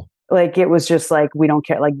some people. Like it was just like, we don't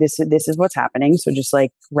care. Like this is what's happening. So just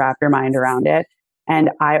like wrap your mind around it.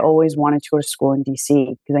 And I always wanted to go to school in DC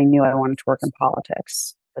because I knew I wanted to work in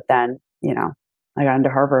politics. But then, I got into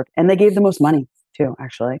Harvard and they gave the most money too,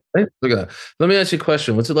 actually. Right? Look at that. Let me ask you a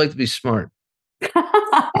question. What's it like to be smart?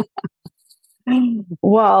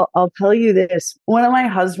 Well, I'll tell you this. One of my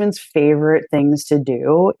husband's favorite things to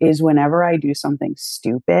do is whenever I do something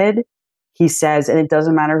stupid, he says, and it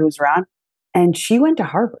doesn't matter who's around, and she went to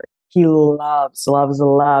Harvard. He loves, loves,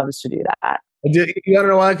 loves to do that. You gotta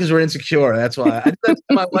know why? Because we're insecure. That's why.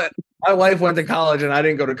 My wife went to college and I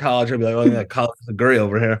didn't go to college. I'd be like, oh yeah, college degree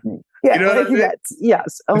over here. You Yeah, know what like I mean?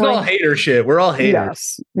 yes. I'm It's all like, hater shit. We're all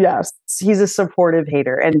haters. yes. He's a supportive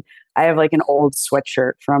hater, and I have like an old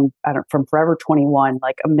sweatshirt from Forever 21,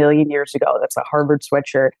 like a million years ago. That's a Harvard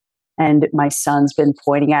sweatshirt, and my son's been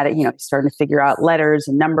pointing at it. He's starting to figure out letters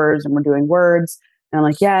and numbers, and we're doing words. And I'm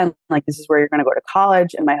like, yeah, like this is where you're going to go to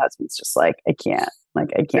college. And my husband's just like, I can't with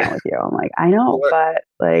you. I'm like, I know, but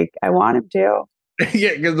like I want him to.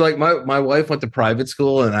 Yeah, because like my wife went to private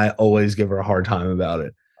school and I always give her a hard time about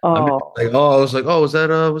it. I'm just Oh, like, oh, I was like, oh, was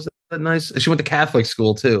that nice? She went to Catholic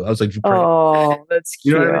school too. I was like, oh, that's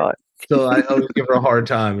you know cute. what I mean? So I always give her a hard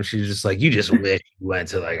time, and she's just like, "You just wish you went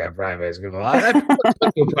to like a private school." I went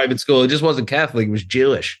to a private school. It just wasn't Catholic; it was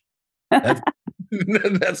Jewish. That's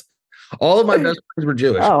that's all of my best friends were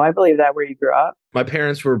Jewish. Oh, I believe that where you grew up. My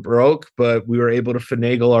parents were broke, but we were able to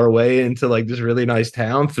finagle our way into like this really nice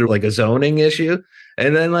town through like a zoning issue.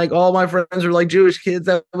 And then like all my friends were like Jewish kids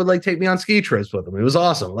that would like take me on ski trips with them. It was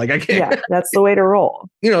awesome. Like I can't. Yeah, that's the way to roll.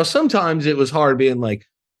 Sometimes it was hard being like,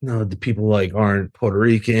 no, the people like aren't Puerto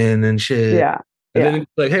Rican and shit. Yeah. And then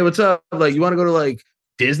it's like, hey, what's up? Like, you want to go to like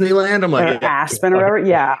Disneyland? I'm like, Or Aspen or whatever.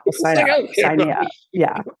 Yeah. Sign me up.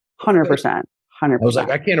 Yeah. 100%. I was like,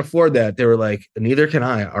 100%. I can't afford that. They were like, neither can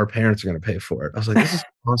I. Our parents are going to pay for it. I was like, this is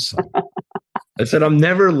awesome. I said, I'm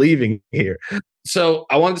never leaving here. So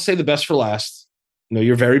I wanted to say the best for last.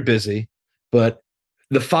 You're very busy, but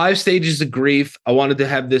the 5 stages of grief, I wanted to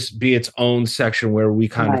have this be its own section where we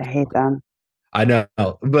kind of. I hate them. I know,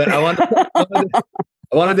 but I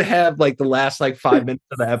wanted to have like the last like 5 minutes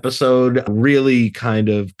of the episode really kind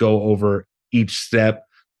of go over each step.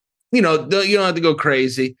 You don't have to go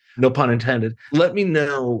crazy. No pun intended. Let me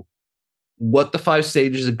know what the 5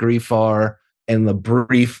 stages of grief are and the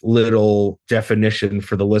brief little definition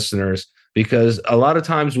for the listeners, because a lot of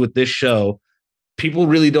times with this show, people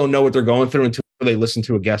really don't know what they're going through until they listen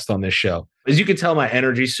to a guest on this show. As you can tell, my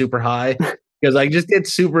energy's super high because I just get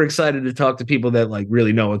super excited to talk to people that like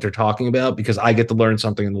really know what they're talking about, because I get to learn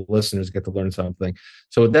something and the listeners get to learn something.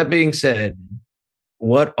 So with that being said,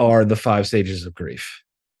 what are the 5 stages of grief?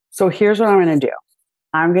 So here's what I'm going to do.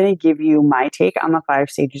 I'm going to give you my take on the 5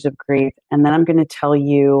 stages of grief, and then I'm going to tell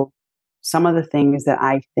you some of the things that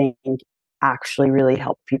I think actually really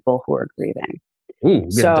help people who are grieving.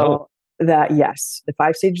 Ooh, so yes, the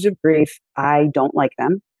 5 stages of grief, I don't like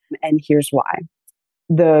them. And here's why.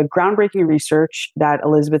 The groundbreaking research that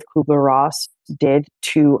Elizabeth Kubler-Ross did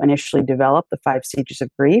to initially develop the 5 stages of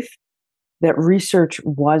grief, that research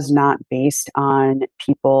was not based on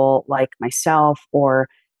people like myself or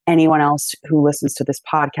anyone else who listens to this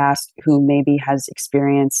podcast who maybe has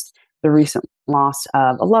experienced the recent loss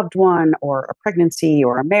of a loved one or a pregnancy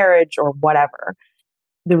or a marriage or whatever.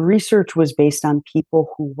 The research was based on people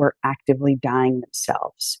who were actively dying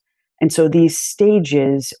themselves. And so these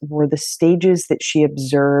stages were the stages that she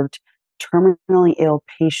observed terminally ill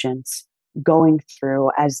patients going through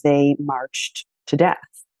as they marched to death.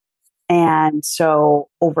 And so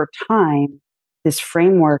over time, this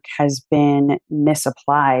framework has been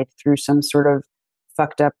misapplied through some sort of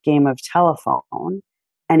fucked up game of telephone.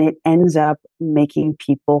 And it ends up making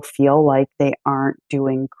people feel like they aren't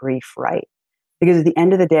doing grief right. Because at the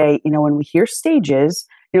end of the day, when we hear stages,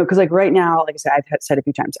 because like right now, like I said, I've said a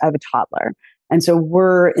few times, I have a toddler. And so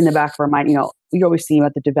we're in the back of our mind, we always think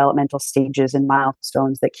about the developmental stages and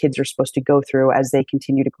milestones that kids are supposed to go through as they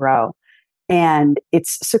continue to grow. And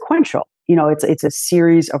it's sequential. It's a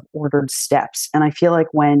series of ordered steps. And I feel like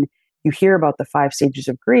when you hear about the 5 stages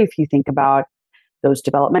of grief, you think about those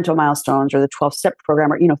developmental milestones or the 12-step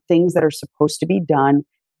program, or, things that are supposed to be done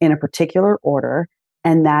in a particular order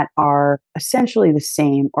and that are essentially the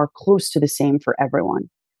same or close to the same for everyone.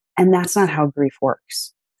 And that's not how grief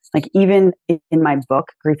works. Like, even in my book,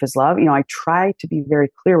 Grief is Love, I try to be very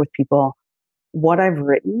clear with people. What I've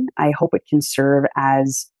written, I hope it can serve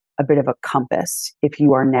as a bit of a compass if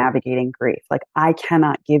you are navigating grief. Like, I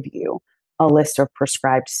cannot give you a list of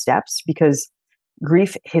prescribed steps because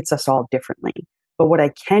grief hits us all differently. But what I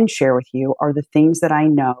can share with you are the things that I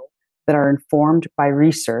know that are informed by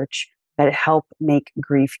research that help make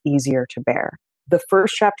grief easier to bear. The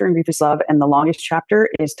first chapter in Grief is Love and the longest chapter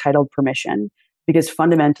is titled Permission, because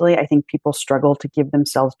fundamentally, I think people struggle to give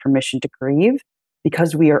themselves permission to grieve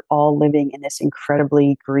because we are all living in this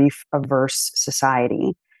incredibly grief-averse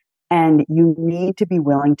society. And you need to be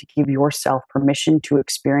willing to give yourself permission to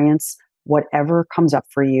experience whatever comes up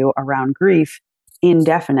for you around grief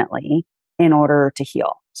indefinitely in order to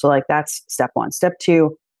heal. So that's step 1. Step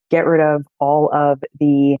 2, get rid of all of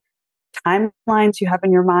the timelines you have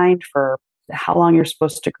in your mind for how long you're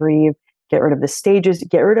supposed to grieve. Get rid of the stages,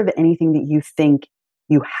 get rid of anything that you think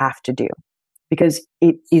you have to do, because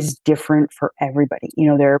it is different for everybody.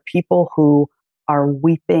 There are people who are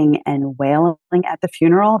weeping and wailing at the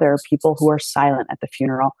funeral. There are people who are silent at the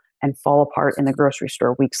funeral and fall apart in the grocery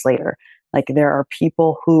store weeks later. There are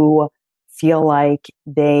people who feel like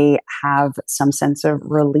they have some sense of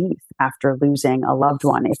relief after losing a loved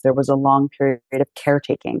one, if there was a long period of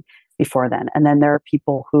caretaking before then. And then there are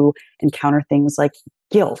people who encounter things like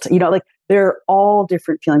guilt. There are all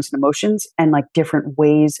different feelings and emotions and different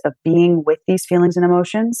ways of being with these feelings and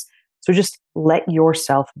emotions. So just let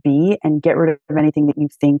yourself be and get rid of anything that you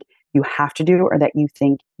think you have to do or that you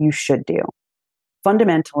think you should do.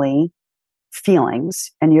 Fundamentally,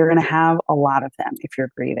 feelings, and you're going to have a lot of them if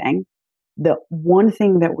you're grieving. The one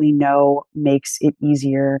thing that we know makes it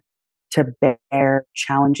easier to bear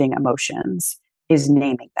challenging emotions is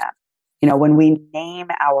naming them. When we name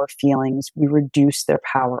our feelings, we reduce their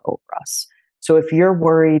power over us. So if you're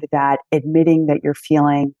worried that admitting that you're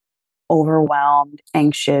feeling overwhelmed,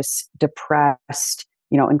 anxious, depressed,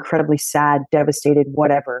 incredibly sad, devastated,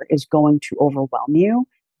 whatever is going to overwhelm you,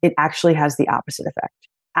 it actually has the opposite effect.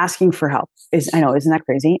 Asking for help isn't that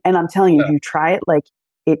crazy? And I'm telling you, if you try it,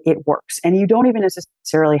 it works. And you don't even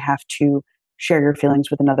necessarily have to share your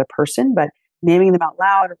feelings with another person, but naming them out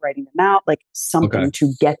loud or writing them out, something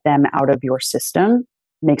to get them out of your system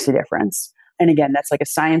makes a difference. And again, that's a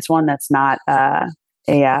science one. That's not a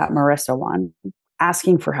Marisa one.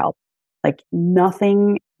 Asking for help.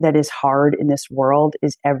 Nothing that is hard in this world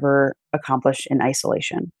is ever accomplished in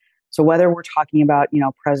isolation. So whether we're talking about,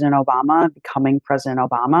 President Obama becoming President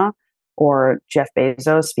Obama or Jeff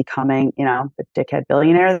Bezos becoming, the dickhead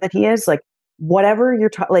billionaire that he is, whatever you're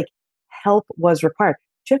talking, help was required.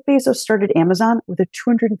 Jeff Bezos started Amazon with a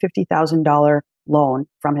 $250,000 loan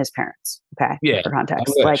from his parents. Okay. Yeah. For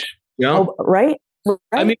context. Right? Right?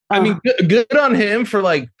 I mean, good on him for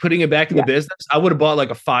putting it back in the business. I would have bought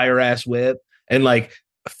a fire ass whip and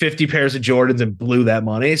 50 pairs of Jordans and blew that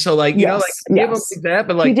money. So give him that,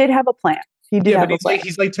 but he did have a plan. He's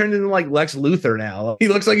turned into Lex Luthor now. He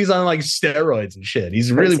looks like he's on steroids and shit.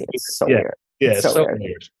 He's crazy. Really it's so weird. Yeah, it's so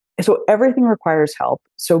weird. So everything requires help.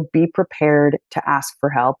 So be prepared to ask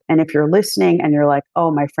for help. And if you're listening and you're like,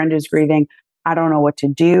 oh, my friend is grieving, I don't know what to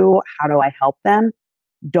do. How do I help them?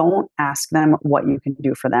 Don't ask them what you can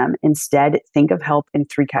do for them. Instead, think of help in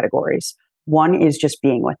 3 categories. One is just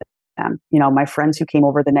being with them. My friends who came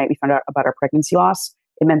over the night we found out about our pregnancy loss,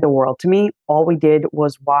 it meant the world to me. All we did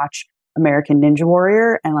was watch American Ninja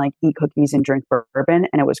Warrior and eat cookies and drink bourbon,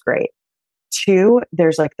 and it was great. 2,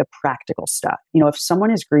 there's the practical stuff. If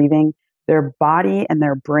someone is grieving, their body and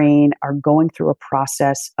their brain are going through a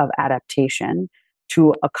process of adaptation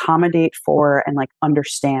to accommodate for and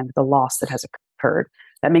understand the loss that has occurred.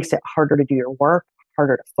 That makes it harder to do your work,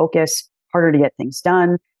 harder to focus, harder to get things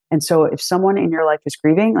done. And so if someone in your life is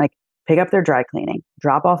grieving, pick up their dry cleaning,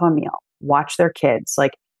 drop off a meal, watch their kids,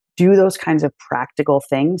 do those kinds of practical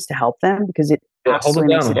things to help them, because it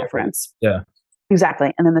absolutely makes a difference. Yeah,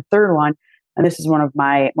 exactly. And then the third one, and this is one of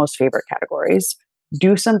my most favorite categories,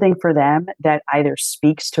 do something for them that either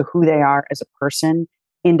speaks to who they are as a person,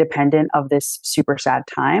 independent of this super sad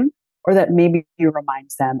time, or that maybe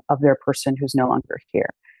reminds them of their person who's no longer here.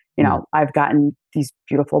 I've gotten these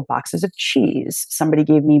beautiful boxes of cheese. Somebody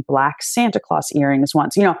gave me black Santa Claus earrings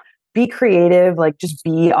once. be creative, like just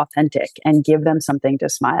be authentic and give them something to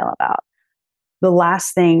smile about. The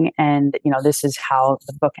last thing, and this is how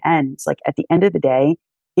the book ends, like at the end of the day,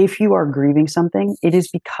 if you are grieving something, it is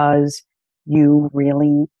because you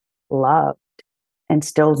really loved and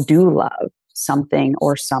still do love something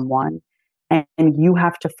or someone. And you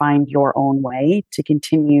have to find your own way to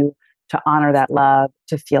continue to honor that love,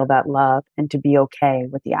 to feel that love, and to be okay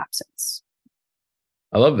with the absence.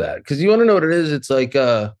 I love that. Because you want to know what it is? It's like,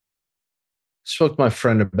 I spoke to my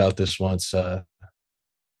friend about this once.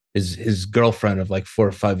 His girlfriend of like 4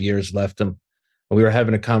 or 5 years left him. And we were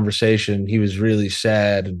having a conversation. He was really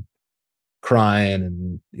sad and crying,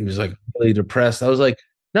 and he was like really depressed. I was like,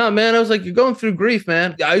 no, man. I was like, you're going through grief,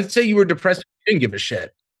 man. I'd say you were depressed. You didn't give a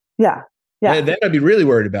shit. Yeah. Yeah. Then I'd be really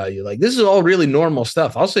worried about you. Like, this is all really normal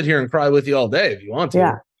stuff. I'll sit here and cry with you all day if you want to.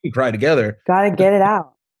 Yeah. We can cry together. Got to get it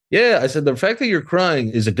out. Yeah. I said, the fact that you're crying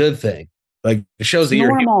is a good thing. Like, it shows that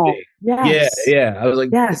normal. You're human. Yes. Yeah. I was like,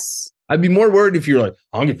 yes. I'd be more worried if you're like,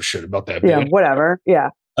 I don't give a shit about that. Yeah. Dude. Whatever. Yeah.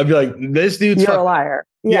 I'd be like, this dude's You're a liar.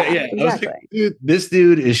 Yeah. Exactly. I was like, dude, this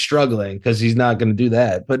dude is struggling because he's not going to do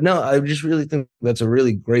that. But no, I just really think that's a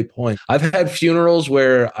really great point. I've had funerals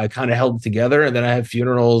where I kind of held it together, and then I have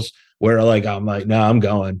funerals where like I'm like, no, I'm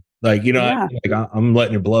going. Like, I'm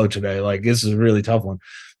letting it blow today. Like, this is a really tough one.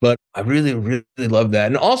 But I really, really love that.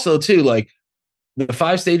 And also too, like the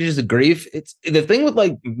 5 stages of grief, it's the thing with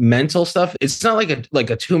like mental stuff. It's not like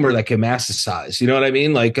a tumor that can metastasize. You know what I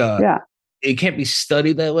mean? Like, it can't be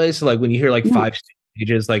studied that way. So like when you hear like 5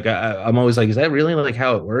 stages, like I'm always like, is that really like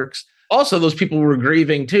how it works? Also, those people were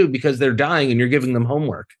grieving too because they're dying and you're giving them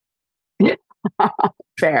homework.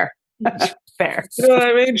 Fair. Fair. You know what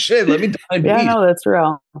I mean? Shit, let me die in peace. No, that's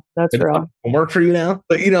real. That's real. Homework for you now.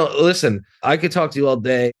 But listen, I could talk to you all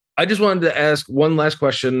day. I just wanted to ask one last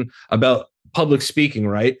question about public speaking,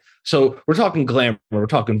 right? So we're talking Glamour, we're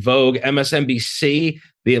talking Vogue, MSNBC,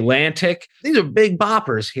 The Atlantic. These are big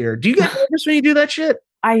boppers here. Do you get nervous when you do that shit?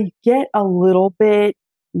 I get a little bit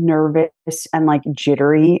nervous and like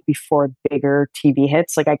jittery before bigger TV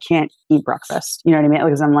hits. Like I can't eat breakfast. You know what I mean?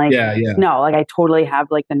 Because I'm like, no, like I totally have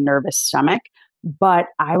like the nervous stomach. But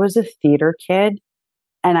I was a theater kid,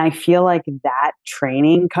 and I feel like that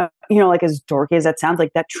training, like as dorky as that sounds,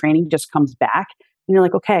 like that training just comes back. And you're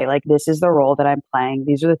like, okay, like this is the role that I'm playing.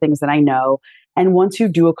 These are the things that I know. And once you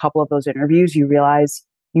do a couple of those interviews, you realize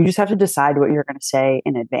you just have to decide what you're going to say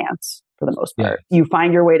in advance for the most part. You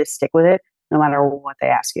find your way to stick with it no matter what they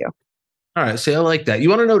ask you. All right. See, I like that. You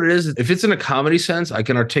want to know what it is? If it's in a comedy sense, I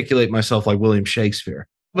can articulate myself like William Shakespeare.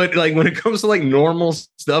 But like when it comes to like normal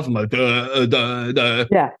stuff, I'm like, duh.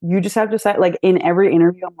 Yeah. You just have to decide, like in every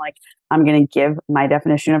interview, I'm like, I'm going to give my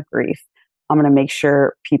definition of grief. I'm going to make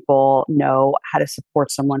sure people know how to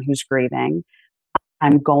support someone who's grieving.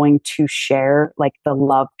 I'm going to share like the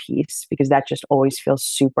love piece because that just always feels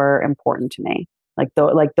super important to me. Like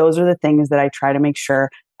those are the things that I try to make sure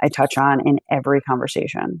I touch on in every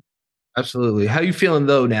conversation. Absolutely. How you feeling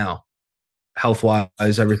though now? Health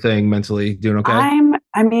wise, everything, mentally, doing okay?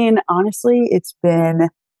 I mean, honestly, it's been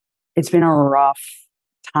a rough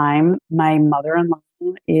time. My mother-in-law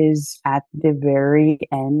is at the very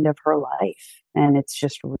end of her life, and it's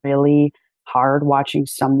just really hard watching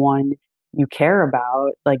someone you care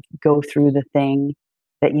about like go through the thing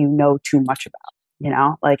that you know too much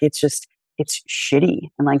about. Like it's shitty,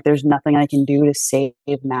 and like there's nothing I can do to save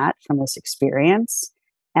Matt from this experience.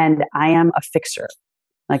 And I am a fixer.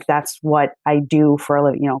 Like that's what I do for a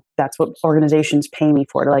living. That's what organizations pay me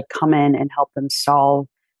for, to like come in and help them solve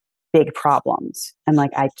big problems. And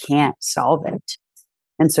like I can't solve it.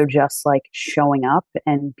 And so just like showing up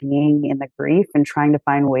and being in the grief and trying to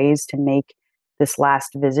find ways to make this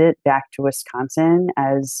last visit back to Wisconsin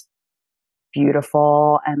as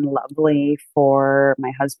beautiful and lovely for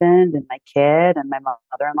my husband and my kid and my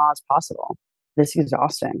mother-in-law as possible. This is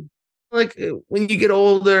exhausting. Like when you get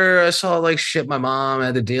older, I saw like shit my mom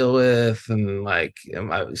had to deal with, and like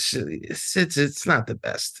it's not the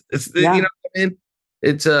best. You know what I mean?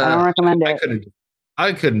 It's I don't recommend it.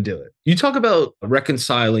 I couldn't do it. You talk about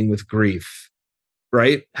reconciling with grief,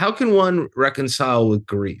 right? How can one reconcile with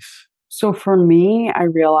grief? So for me, I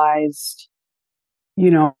realized,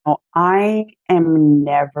 I am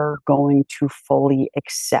never going to fully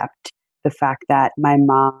accept the fact that my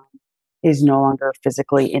mom is no longer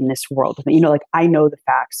physically in this world with me. Like I know the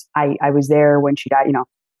facts. I was there when she died.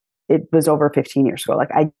 It was over 15 years ago.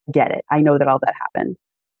 Like I get it. I know that all that happened.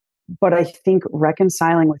 But I think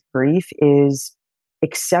reconciling with grief is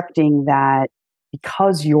accepting that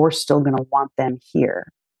because you're still going to want them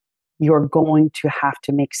here, you're going to have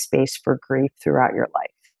to make space for grief throughout your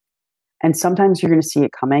life. And sometimes you're going to see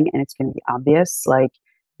it coming and it's going to be obvious. Like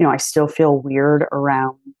I still feel weird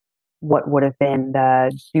around what would have been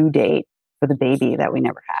the due date for the baby that we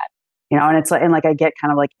never had. And it's like, I get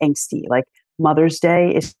kind of like angsty. Like Mother's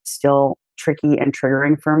Day is still tricky and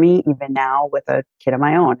triggering for me, even now with a kid of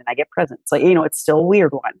my own, and I get presents. Like, it's still a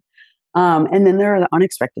weird one. And then there are the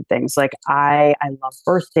unexpected things. Like I love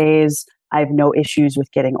birthdays. I have no issues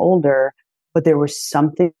with getting older, but there was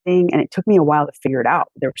something, and it took me a while to figure it out.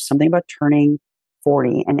 There was something about turning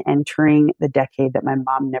 40 and entering the decade that my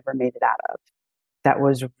mom never made it out of that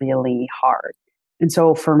was really hard. And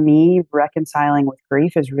so for me, reconciling with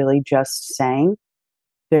grief is really just saying,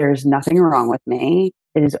 there's nothing wrong with me.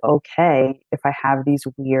 It is okay if I have these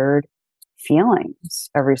weird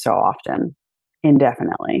feelings every so often,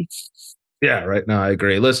 indefinitely. Yeah, right. No, I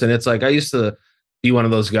agree. Listen, it's like I used to be one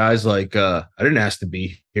of those guys, like, I didn't ask to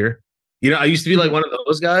be here. I used to be like one of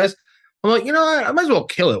those guys. I'm like, I might as well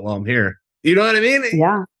kill it while I'm here. You know what I mean?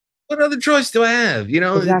 Yeah. What other choice do I have?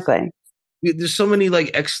 Exactly. There's so many like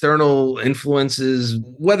external influences,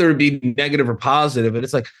 whether it be negative or positive. And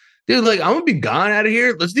it's like, dude, like I'm gonna be gone out of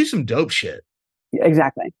here. Let's do some dope shit.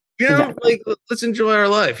 Exactly. Like let's enjoy our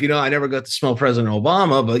life. I never got to smell President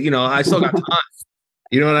Obama, but I still got time.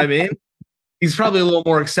 You know what I mean? He's probably a little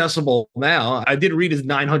more accessible now. I did read his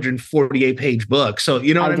 948 page book. So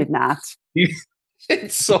what I did not.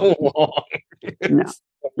 It's so long.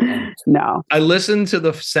 No. I listened to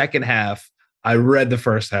the second half. I read the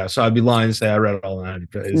first half, so I'd be lying to say I read it all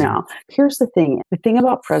 900 pages. No. Here's the thing. The thing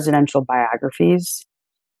about presidential biographies,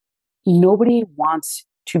 nobody wants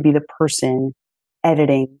to be the person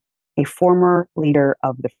editing a former leader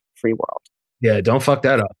of the free world. Yeah, don't fuck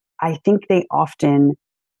that up. I think they often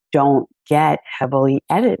don't get heavily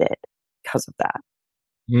edited because of that.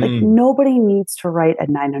 Like nobody needs to write a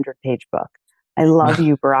 900-page book. I love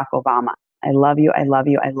you, Barack Obama. I love you. I love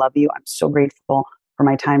you. I love you. I'm so grateful for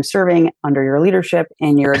my time serving under your leadership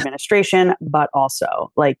and your administration, but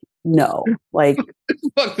also no,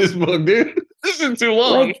 fuck this book, dude. This is too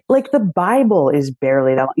long. Like the Bible is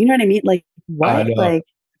barely that long. You know what I mean? Like what? Like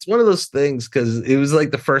it's one of those things because it was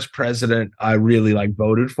like the first president I really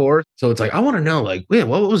voted for. So it's like I want to know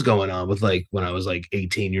what was going on with when I was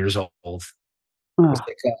 18 years old.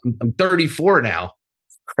 I'm 34 now.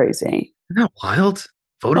 Crazy. Isn't that wild?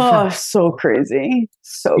 So crazy.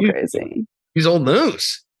 So crazy. He's old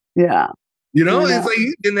news. Yeah. It's like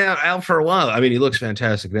he's been out for a while. I mean, he looks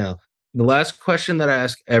fantastic now. The last question that I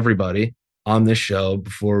ask everybody on this show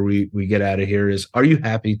before we get out of here is, are you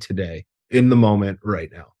happy today in the moment right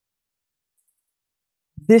now?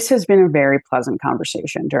 This has been a very pleasant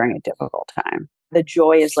conversation during a difficult time. The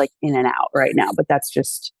joy is in and out right now, but that's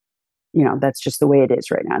just, that's just the way it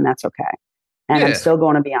is right now. And that's okay. And I'm still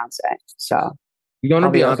going to Beyonce. So you're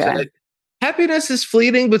going to Beyonce. Okay. Happiness is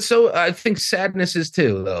fleeting, but so I think sadness is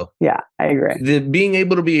too, though. Yeah, I agree. Being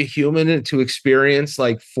able to be a human and to experience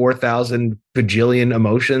 4,000 bajillion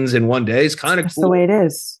emotions in one day is kind of cool. That's the way it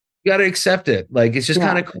is. You got to accept it. It's just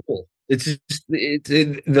kind of cool. It's just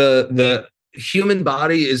the human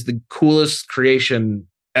body is the coolest creation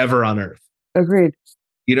ever on earth. Agreed.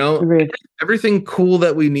 Agreed. Everything cool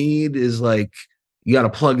that we need is you got to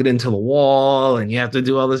plug it into the wall and you have to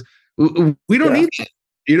do all this. We don't need that.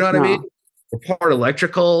 You know what I mean? We're part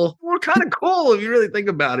electrical. We're kind of cool if you really think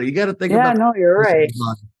about it. You got to think about. Yeah, no, you're right.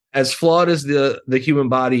 As flawed as the human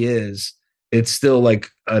body is, it's still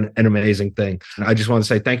an amazing thing. I just want to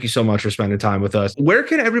say thank you so much for spending time with us. Where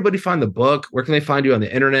can everybody find the book? Where can they find you on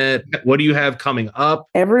the internet? What do you have coming up?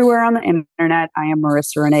 Everywhere on the internet. I am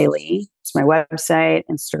Marisa Renee Lee. It's my website,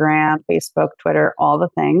 Instagram, Facebook, Twitter, all the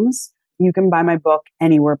things. You can buy my book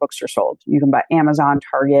anywhere books are sold. You can buy Amazon,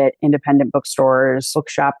 Target, independent bookstores.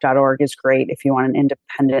 Bookshop.org is great if you want an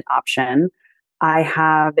independent option. I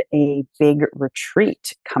have a big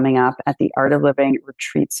retreat coming up at the Art of Living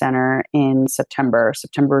Retreat Center in September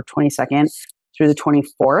 22nd through the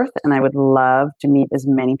 24th. And I would love to meet as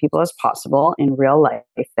many people as possible in real life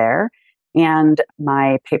there. And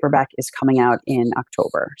my paperback is coming out in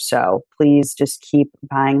October. So please just keep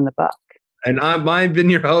buying the book. And I've been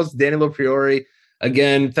your host, Danny Lopriori.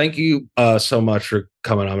 Again, thank you so much for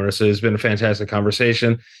coming on, Marisa. It's been a fantastic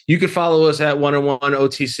conversation. You can follow us at 101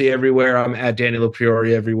 OTC everywhere. I'm at Danny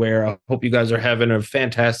Lopriori everywhere. I hope you guys are having a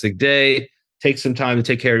fantastic day. Take some time to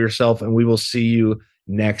take care of yourself, and we will see you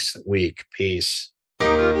next week. Peace.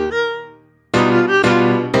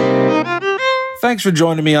 Thanks for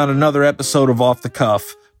joining me on another episode of Off the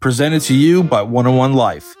Cuff, presented to you by 101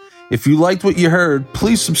 Life. If you liked what you heard,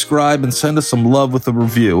 please subscribe and send us some love with a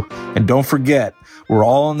review. And don't forget, we're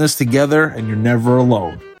all in this together and you're never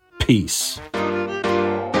alone. Peace.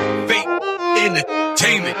 Fate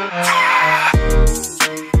Entertainment.